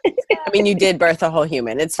 mean, you did birth a whole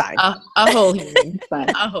human. It's fine. A whole human. It's fine.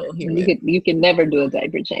 A whole human. You can never do a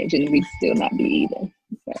diaper change and we'd still not be even.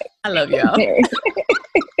 I love y'all.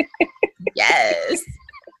 Yes.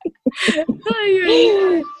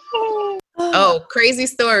 Oh, crazy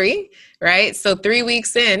story, right? So 3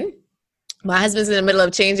 weeks in, my husband's in the middle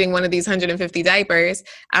of changing one of these 150 diapers.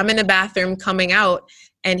 I'm in the bathroom coming out,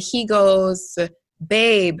 and he goes,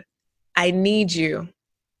 babe, I need you.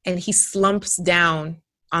 And he slumps down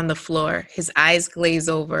on the floor. His eyes glaze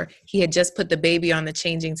over. He had just put the baby on the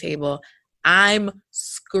changing table. I'm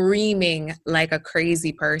screaming like a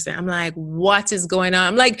crazy person. I'm like, what is going on?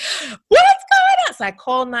 I'm like, what's going on? So I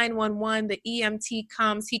call 911. The EMT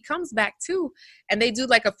comes. He comes back too. And they do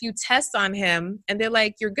like a few tests on him. And they're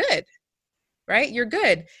like, you're good. Right? You're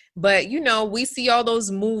good. But, we see all those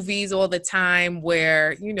movies all the time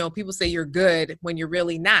where, people say you're good when you're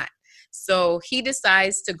really not. So he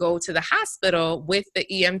decides to go to the hospital with the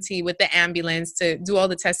EMT, with the ambulance, to do all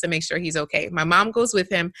the tests to make sure he's okay. My mom goes with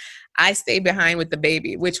him. I stay behind with the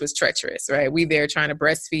baby, which was treacherous, right? We there trying to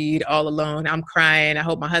breastfeed all alone. I'm crying. I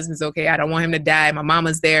hope my husband's okay. I don't want him to die. My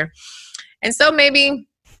mama's there. And so maybe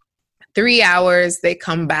 3 hours, they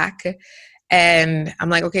come back. And I'm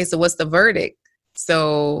like, okay, so what's the verdict?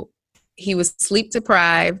 So he was sleep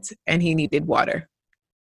deprived and he needed water.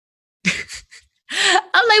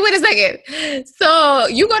 I'm like, wait a second. So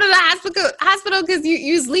you go to the hospital because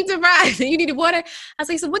you sleep deprived and you needed water. I was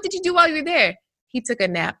like, so what did you do while you were there? He took a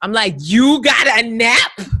nap. I'm like, you got a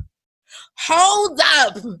nap? Hold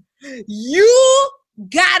up. You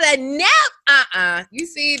got a nap? You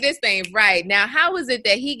see, this ain't right. Now, how is it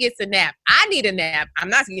that he gets a nap? I need a nap. I'm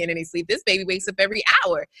not getting any sleep. This baby wakes up every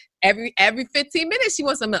hour. Every 15 minutes, she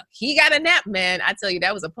wants some milk. He got a nap, man. I tell you,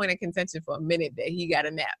 that was a point of contention for a minute that he got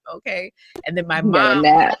a nap, okay? And then my mom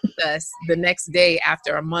left us the next day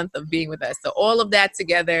after a month of being with us. So all of that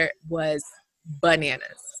together was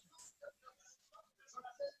bananas.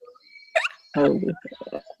 Oh,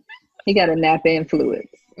 he got a nap and fluids.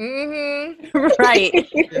 Mm-hmm. Right.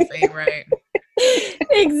 This ain't right.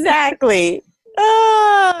 Exactly.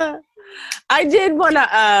 I did want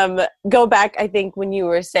to go back, I think, when you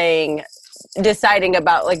were saying, deciding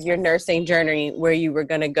about like your nursing journey, where you were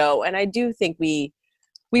going to go. And I do think we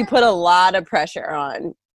put a lot of pressure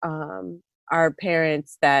on our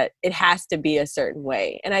parents that it has to be a certain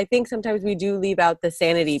way. And I think sometimes we do leave out the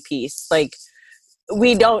sanity piece. Like,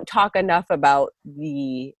 we don't talk enough about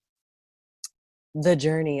the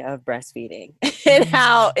journey of breastfeeding and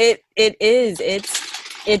how it's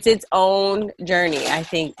its own journey. I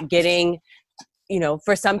think getting,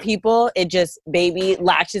 for some people, it just baby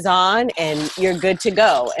latches on and you're good to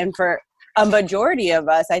go. And for a majority of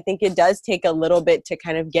us, I think it does take a little bit to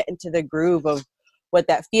kind of get into the groove of what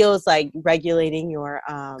that feels like, regulating your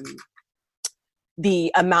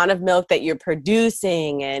the amount of milk that you're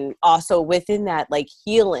producing, and also within that, like,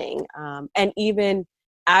 healing. And even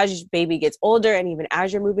as baby gets older, and even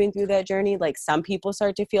as you're moving through that journey, like, some people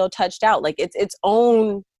start to feel touched out. Like, it's its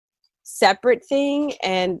own separate thing.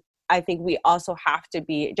 And I think we also have to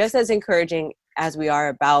be just as encouraging as we are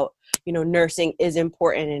about, nursing is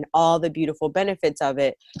important and all the beautiful benefits of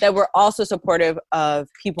it, that we're also supportive of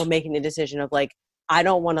people making the decision of, like, I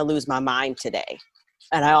don't want to lose my mind today.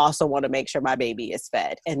 And I also want to make sure my baby is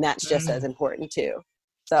fed. And that's just as important too.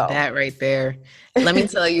 So that right there. Let me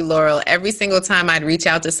tell you, Laurel, every single time I'd reach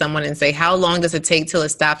out to someone and say, how long does it take till it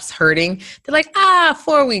stops hurting? They're like,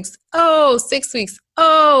 4 weeks. Oh, 6 weeks.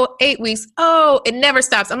 Oh, 8 weeks. Oh, it never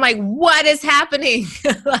stops. I'm like, what is happening?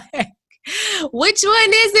 Like, which one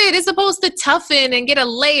is it? It's supposed to toughen and get a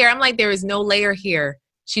layer. I'm like, there is no layer here.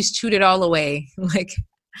 She's chewed it all away. Like,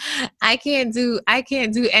 I can't do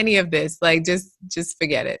any of this. Like, just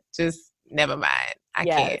forget it. Just never mind. I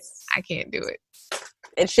can't do it.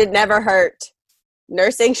 It should never hurt.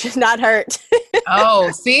 Nursing should not hurt.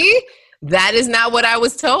 Oh, see? That is not what I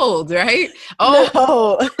was told, right? Oh,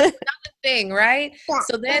 no. Another thing, right?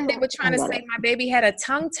 So then they were trying to say my baby had a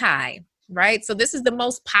tongue tie, right? So this is the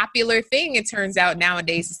most popular thing, it turns out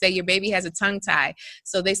nowadays, to say your baby has a tongue tie.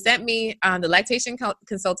 So they sent me, the lactation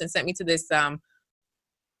consultant sent me to this,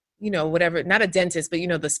 whatever, not a dentist,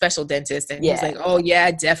 but, the special dentist. And he's like, oh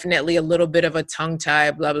yeah, definitely a little bit of a tongue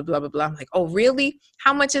tie, blah, blah, blah, blah, blah. I'm like, oh, really?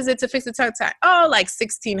 How much is it to fix a tongue tie? Oh, like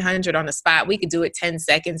 $1,600 on the spot. We could do it 10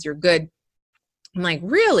 seconds. You're good. I'm like,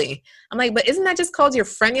 really? I'm like, but isn't that just called your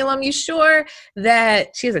frenulum? You sure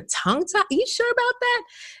that she has a tongue tie? Are you sure about that?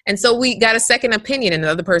 And so we got a second opinion, and the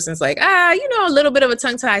other person's like, a little bit of a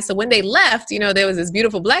tongue tie. So when they left, there was this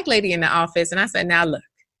beautiful black lady in the office, and I said, now look,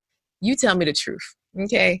 you tell me the truth.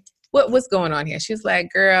 Okay. what's going on here? She was like,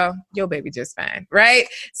 girl, your baby just fine. Right.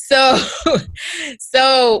 So,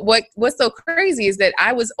 what's so crazy is that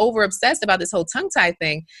I was over obsessed about this whole tongue tie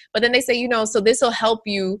thing, but then they say, so this will help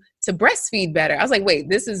you to breastfeed better. I was like, wait,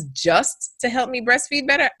 this is just to help me breastfeed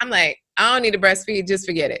better? I'm like, I don't need to breastfeed, just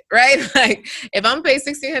forget it, right? Like, if I'm paid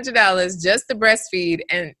 $1,600 just to breastfeed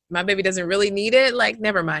and my baby doesn't really need it, like,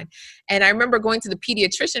 never mind. And I remember going to the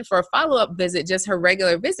pediatrician for a follow-up visit, just her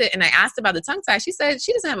regular visit, and I asked about the tongue tie. She said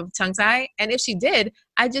she doesn't have a tongue tie, and if she did,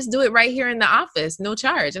 I just do it right here in the office, no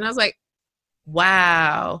charge. And I was like,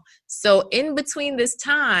 wow. So in between this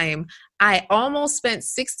time, I almost spent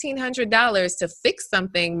 $1,600 to fix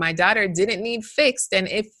something my daughter didn't need fixed. And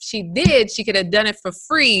if she did, she could have done it for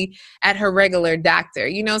free at her regular doctor,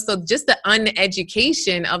 so just the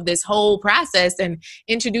uneducation of this whole process and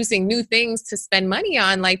introducing new things to spend money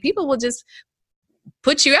on, like, people will just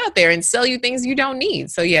put you out there and sell you things you don't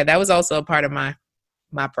need. So yeah, that was also a part of my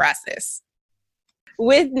process.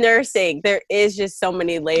 With nursing, there is just so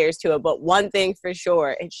many layers to it, but one thing for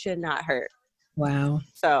sure, it should not hurt. Wow.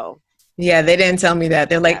 So yeah, they didn't tell me that.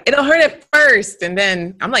 They're like, it'll hurt at first. And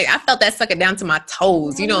then I'm like, I felt that sucker down to my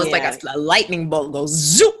toes. It's like a lightning bolt goes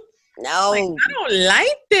zoop. No. Like, I don't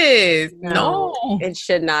like this. No. It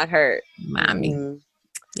should not hurt. Mommy.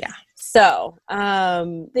 Yeah. So,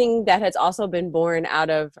 thing that has also been born out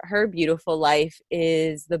of her beautiful life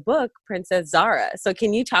is the book Princess Zara. So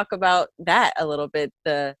can you talk about that a little bit,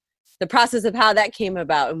 the process of how that came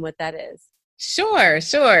about and what that is? Sure.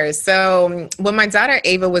 So when my daughter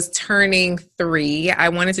Ava was turning 3, I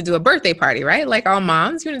wanted to do a birthday party, right? Like all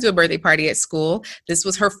moms, you want to do a birthday party at school. This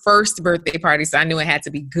was her first birthday party, so I knew it had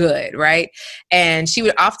to be good, right? And she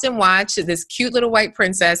would often watch this cute little white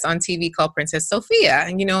princess on TV called Princess Sophia,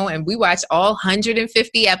 and we watched all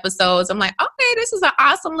 150 episodes. I'm like, okay, this is an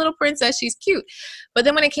awesome little princess. She's cute. But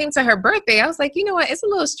then when it came to her birthday, I was like, you know what? It's a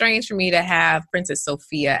little strange for me to have Princess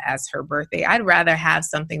Sophia as her birthday. I'd rather have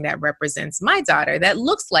something that represents my daughter, that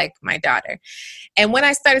looks like my daughter. And when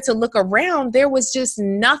I started to look around, there was just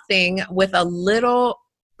nothing with a little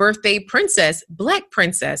birthday princess, Black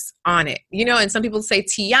princess on it, and some people say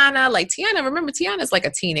Tiana, remember Tiana's like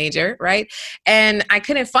a teenager, right? And I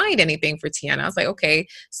couldn't find anything for Tiana. I was like, okay,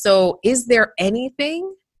 so is there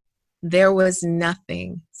anything? There was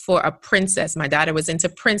nothing for a princess. My daughter was into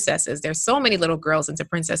princesses. There's so many little girls into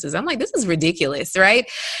princesses. I'm like, this is ridiculous, right?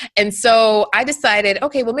 And so I decided,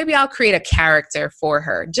 okay, well, maybe I'll create a character for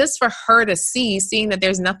her, just for her to seeing that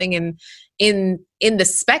there's nothing in the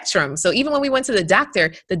spectrum. So even when we went to the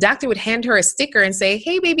doctor would hand her a sticker and say,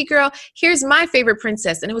 hey, baby girl, here's my favorite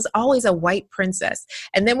princess. And it was always a white princess.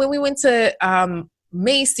 And then when we went to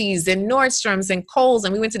Macy's and Nordstrom's and Kohl's,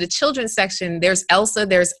 and we went to the children's section, there's Elsa,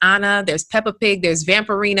 there's Anna, there's Peppa Pig, there's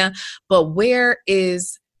Vampirina, but where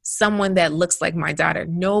is someone that looks like my daughter?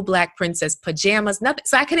 No Black princess pajamas, nothing.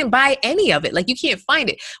 So I couldn't buy any of it. Like, you can't find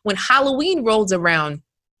it. When Halloween rolls around,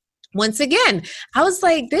 once again, I was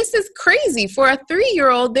like, this is crazy. For a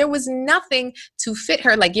 3-year-old, there was nothing to fit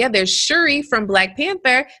her. Like, yeah, there's Shuri from Black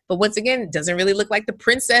Panther, but once again, doesn't really look like the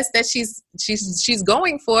princess that she's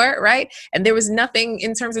going for, right? And there was nothing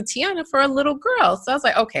in terms of Tiana for a little girl. So I was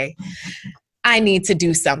like, okay, I need to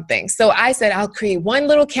do something. So I said, I'll create one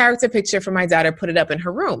little character picture for my daughter, put it up in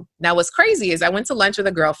her room. Now, what's crazy is I went to lunch with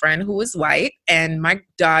a girlfriend who was white, and my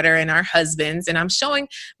daughter and our husbands, and I'm showing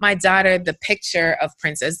my daughter the picture of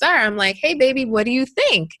Princess Zara. I'm like, hey, baby, what do you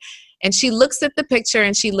think? And she looks at the picture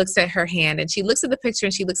and she looks at her hand, and she looks at the picture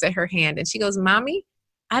and she looks at her hand, and she goes, Mommy,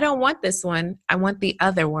 I don't want this one. I want the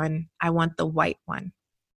other one. I want the white one.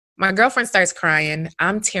 My girlfriend starts crying.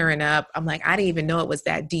 I'm tearing up. I'm like, I didn't even know it was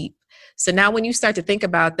that deep. So now when you start to think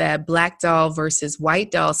about that Black doll versus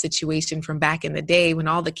white doll situation from back in the day, when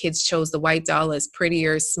all the kids chose the white doll as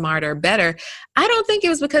prettier, smarter, better, I don't think it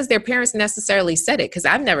was because their parents necessarily said it, because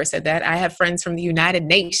I've never said that. I have friends from the United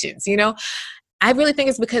Nations, I really think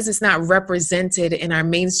it's because it's not represented in our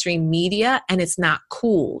mainstream media and it's not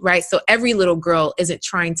cool, right? So every little girl isn't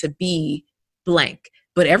trying to be blank.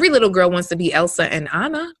 But every little girl wants to be Elsa and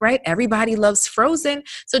Anna, right? Everybody loves Frozen.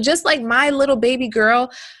 So just like my little baby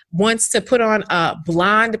girl wants to put on a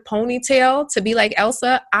blonde ponytail to be like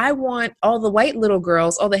Elsa, I want all the white little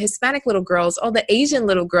girls, all the Hispanic little girls, all the Asian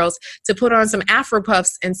little girls to put on some Afro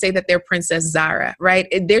puffs and say that they're Princess Zara, right?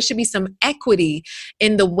 There should be some equity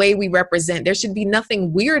in the way we represent. There should be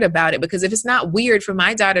nothing weird about it, because if it's not weird for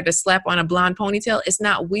my daughter to slap on a blonde ponytail, it's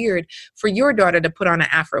not weird for your daughter to put on an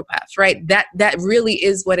Afro puff, right? That really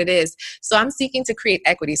is what it is. So I'm seeking to create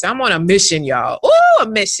equity. So I'm on a mission, y'all. Ooh, a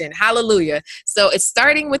mission. Hallelujah. So it's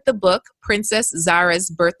starting with with the book, Princess Zara's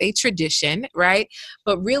Birthday Tradition, right?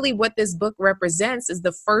 But really what this book represents is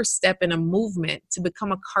the first step in a movement to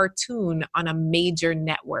become a cartoon on a major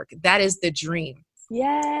network. That is the dream.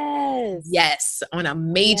 Yes. Yes, on a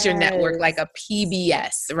major network like a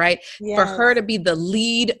PBS, right? Yes. For her to be the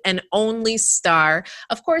lead and only star,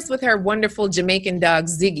 of course, with her wonderful Jamaican dog,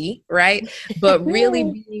 Ziggy, right? But really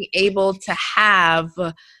being able to have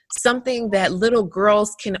something that little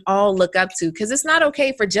girls can all look up to, because it's not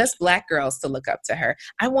okay for just Black girls to look up to her.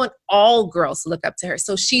 I want all girls to look up to her.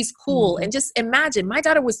 So she's cool. And just imagine, my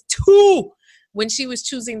daughter was 2 when she was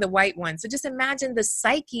choosing the white one. So just imagine the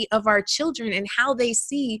psyche of our children and how they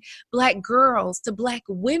see Black girls to Black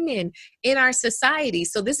women in our society.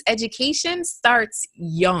 So this education starts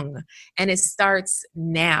young and it starts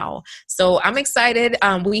now. So I'm excited.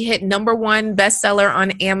 We hit #1 bestseller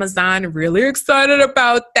on Amazon. Really excited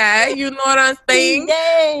about that. You know what I'm saying?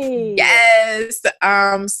 Yay! Yes.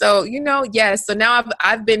 So, yes. So now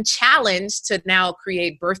I've been challenged to now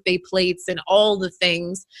create birthday plates and all the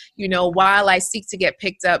things, while I seek to get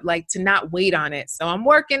picked up, like to not wait on it. So I'm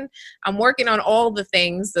working on all the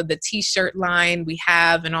things, the t-shirt line we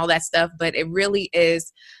have and all that stuff, but it really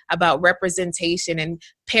is about representation, and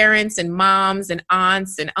parents and moms and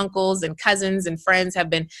aunts and uncles and cousins and friends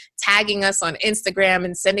have been tagging us on Instagram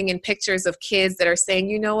and sending in pictures of kids that are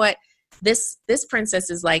saying, you know what? This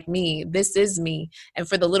princess is like me. This is me. And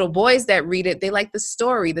for the little boys that read it, they like the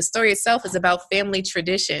story. The story itself is about family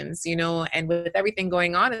traditions, and with everything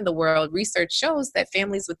going on in the world, research shows that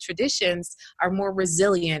families with traditions are more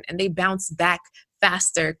resilient and they bounce back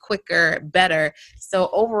faster, quicker, better. So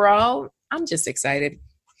overall, I'm just excited.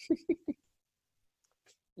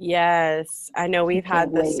 Yes. I know we've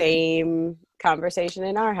had the same conversation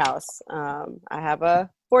in our house. I have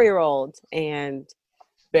a 4-year-old and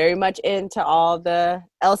very much into all the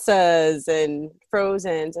Elsas and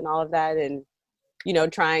Frozens and all of that, and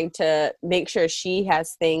trying to make sure she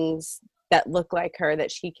has things that look like her that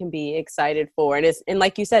she can be excited for. And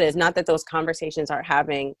like you said, it's not that those conversations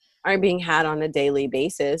aren't being had on a daily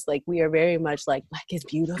basis. Like, we are very much like, Black is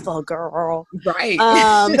beautiful, girl. Right.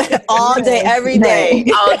 All day, every day.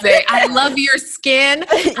 All day. I love your skin.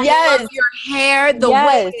 Yes. I love your hair, the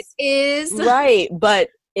way it is. Right. But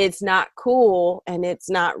it's not cool and it's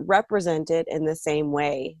not represented in the same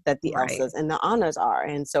way that the Elsas and the Annas are.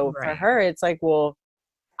 And so for her, it's like, well,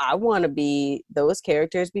 I want to be those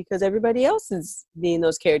characters because everybody else is being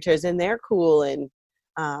those characters and they're cool. And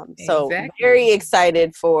so very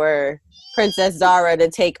excited for Princess Zara to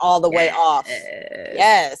take all the way off.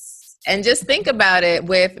 Yes. And just think about it,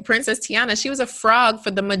 with Princess Tiana, she was a frog for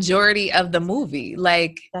the majority of the movie.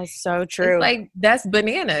 Like, that's so true. Like, that's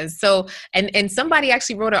bananas. So, and somebody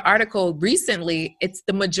actually wrote an article recently. It's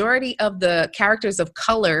the majority of the characters of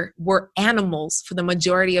color were animals for the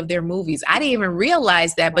majority of their movies. I didn't even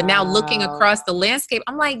realize that, but now looking across the landscape,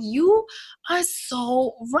 I'm like, you are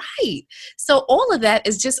so right. So all of that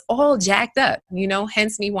is just all jacked up,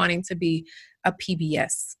 hence me wanting to be a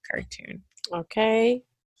PBS cartoon. Okay.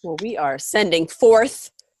 Well, we are sending forth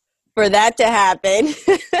for that to happen.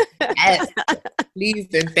 Yes. Please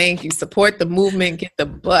and thank you. Support the movement. Get the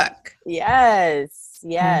book. Yes.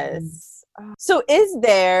 Yes. So is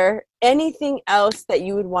there anything else that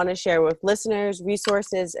you would want to share with listeners,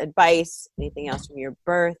 resources, advice, anything else from your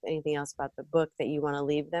birth, anything else about the book that you want to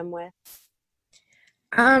leave them with?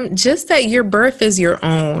 Just that your birth is your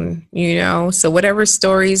own, so whatever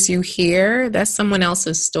stories you hear, that's someone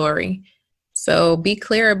else's story. So be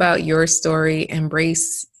clear about your story,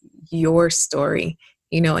 embrace your story,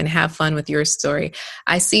 and have fun with your story.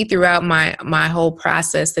 I see throughout my whole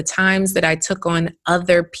process, the times that I took on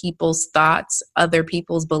other people's thoughts, other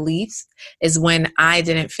people's beliefs is when I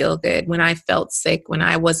didn't feel good, when I felt sick, when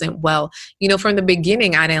I wasn't well. From the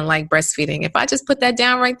beginning, I didn't like breastfeeding. If I just put that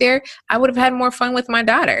down right there, I would have had more fun with my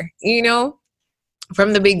daughter,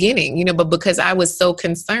 from the beginning, but because I was so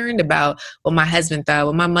concerned about what my husband thought,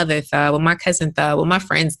 what my mother thought, what my cousin thought, what my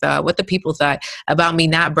friends thought, what the people thought about me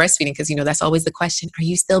not breastfeeding. Because, that's always the question. Are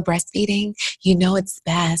you still breastfeeding? It's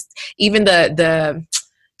best. Even the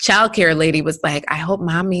childcare lady was like, I hope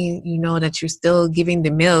mommy, that you're still giving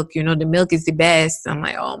the milk, the milk is the best. I'm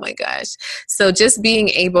like, oh my gosh. So just being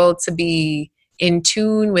able to be in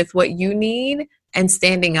tune with what you need and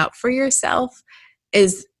standing up for yourself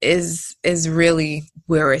is really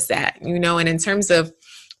where it's at, and in terms of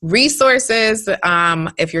resources,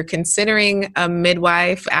 if you're considering a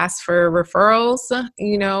midwife, ask for referrals,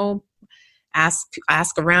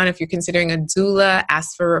 ask around. If you're considering a doula,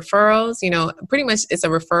 ask for referrals, pretty much it's a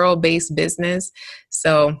referral based business.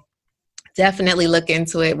 So definitely look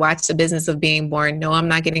into it. Watch The Business of Being Born. No, I'm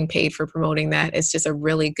not getting paid for promoting that. It's just a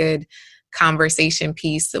really good conversation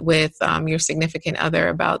piece with your significant other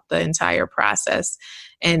about the entire process,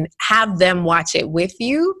 and have them watch it with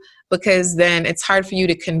you, because then it's hard for you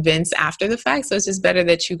to convince after the fact. So it's just better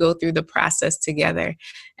that you go through the process together.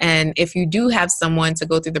 And if you do have someone to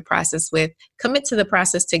go through the process with, commit to the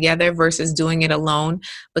process together versus doing it alone.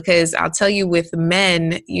 Because I'll tell you, with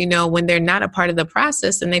men, you know, when they're not a part of the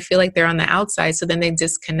process and they feel like they're on the outside, so then they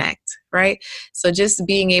disconnect, right? So just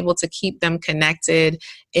being able to keep them connected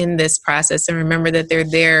in this process, and remember that they're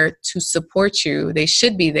there to support you. They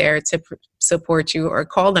should be there to support you, or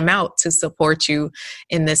call them out to support you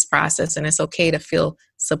in this process. And it's okay to feel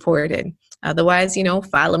supported. Otherwise, you know,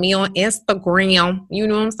 follow me on Instagram. You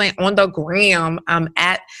know what I'm saying? On the gram, I'm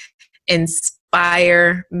at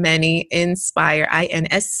Inspire Many. Inspire,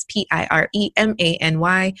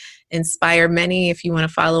 INSPIREMANY. Inspire Many. If you want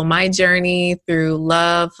to follow my journey through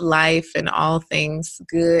love, life, and all things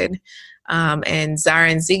good. And Zara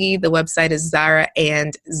and Ziggy, the website is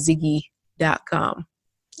zaraandziggy.com.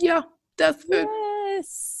 Yeah, that's it.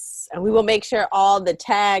 Yes. And we will make sure all the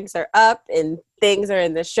tags are up and things are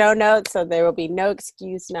in the show notes, so there will be no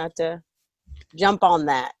excuse not to jump on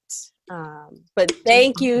that. But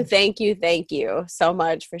thank you so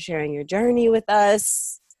much for sharing your journey with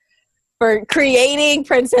us, for creating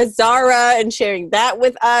Princess Zara and sharing that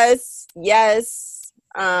with us. Yes.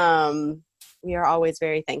 We are always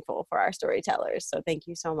very thankful for our storytellers. So thank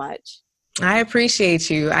you so much. I appreciate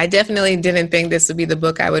you. I definitely didn't think this would be the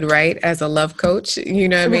book I would write as a love coach. You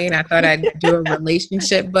know what I mean? I thought I'd do a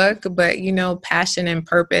relationship book, but you know, passion and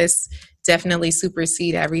purpose definitely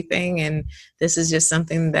supersede everything. And this is just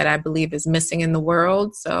something that I believe is missing in the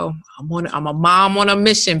world. So I'm a mom on a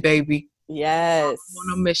mission, baby. Yes.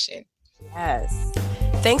 On a mission. Yes.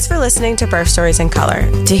 Thanks for listening to Birth Stories in Color.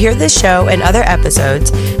 To hear this show and other episodes,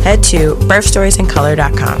 head to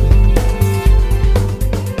birthstoriesincolor.com.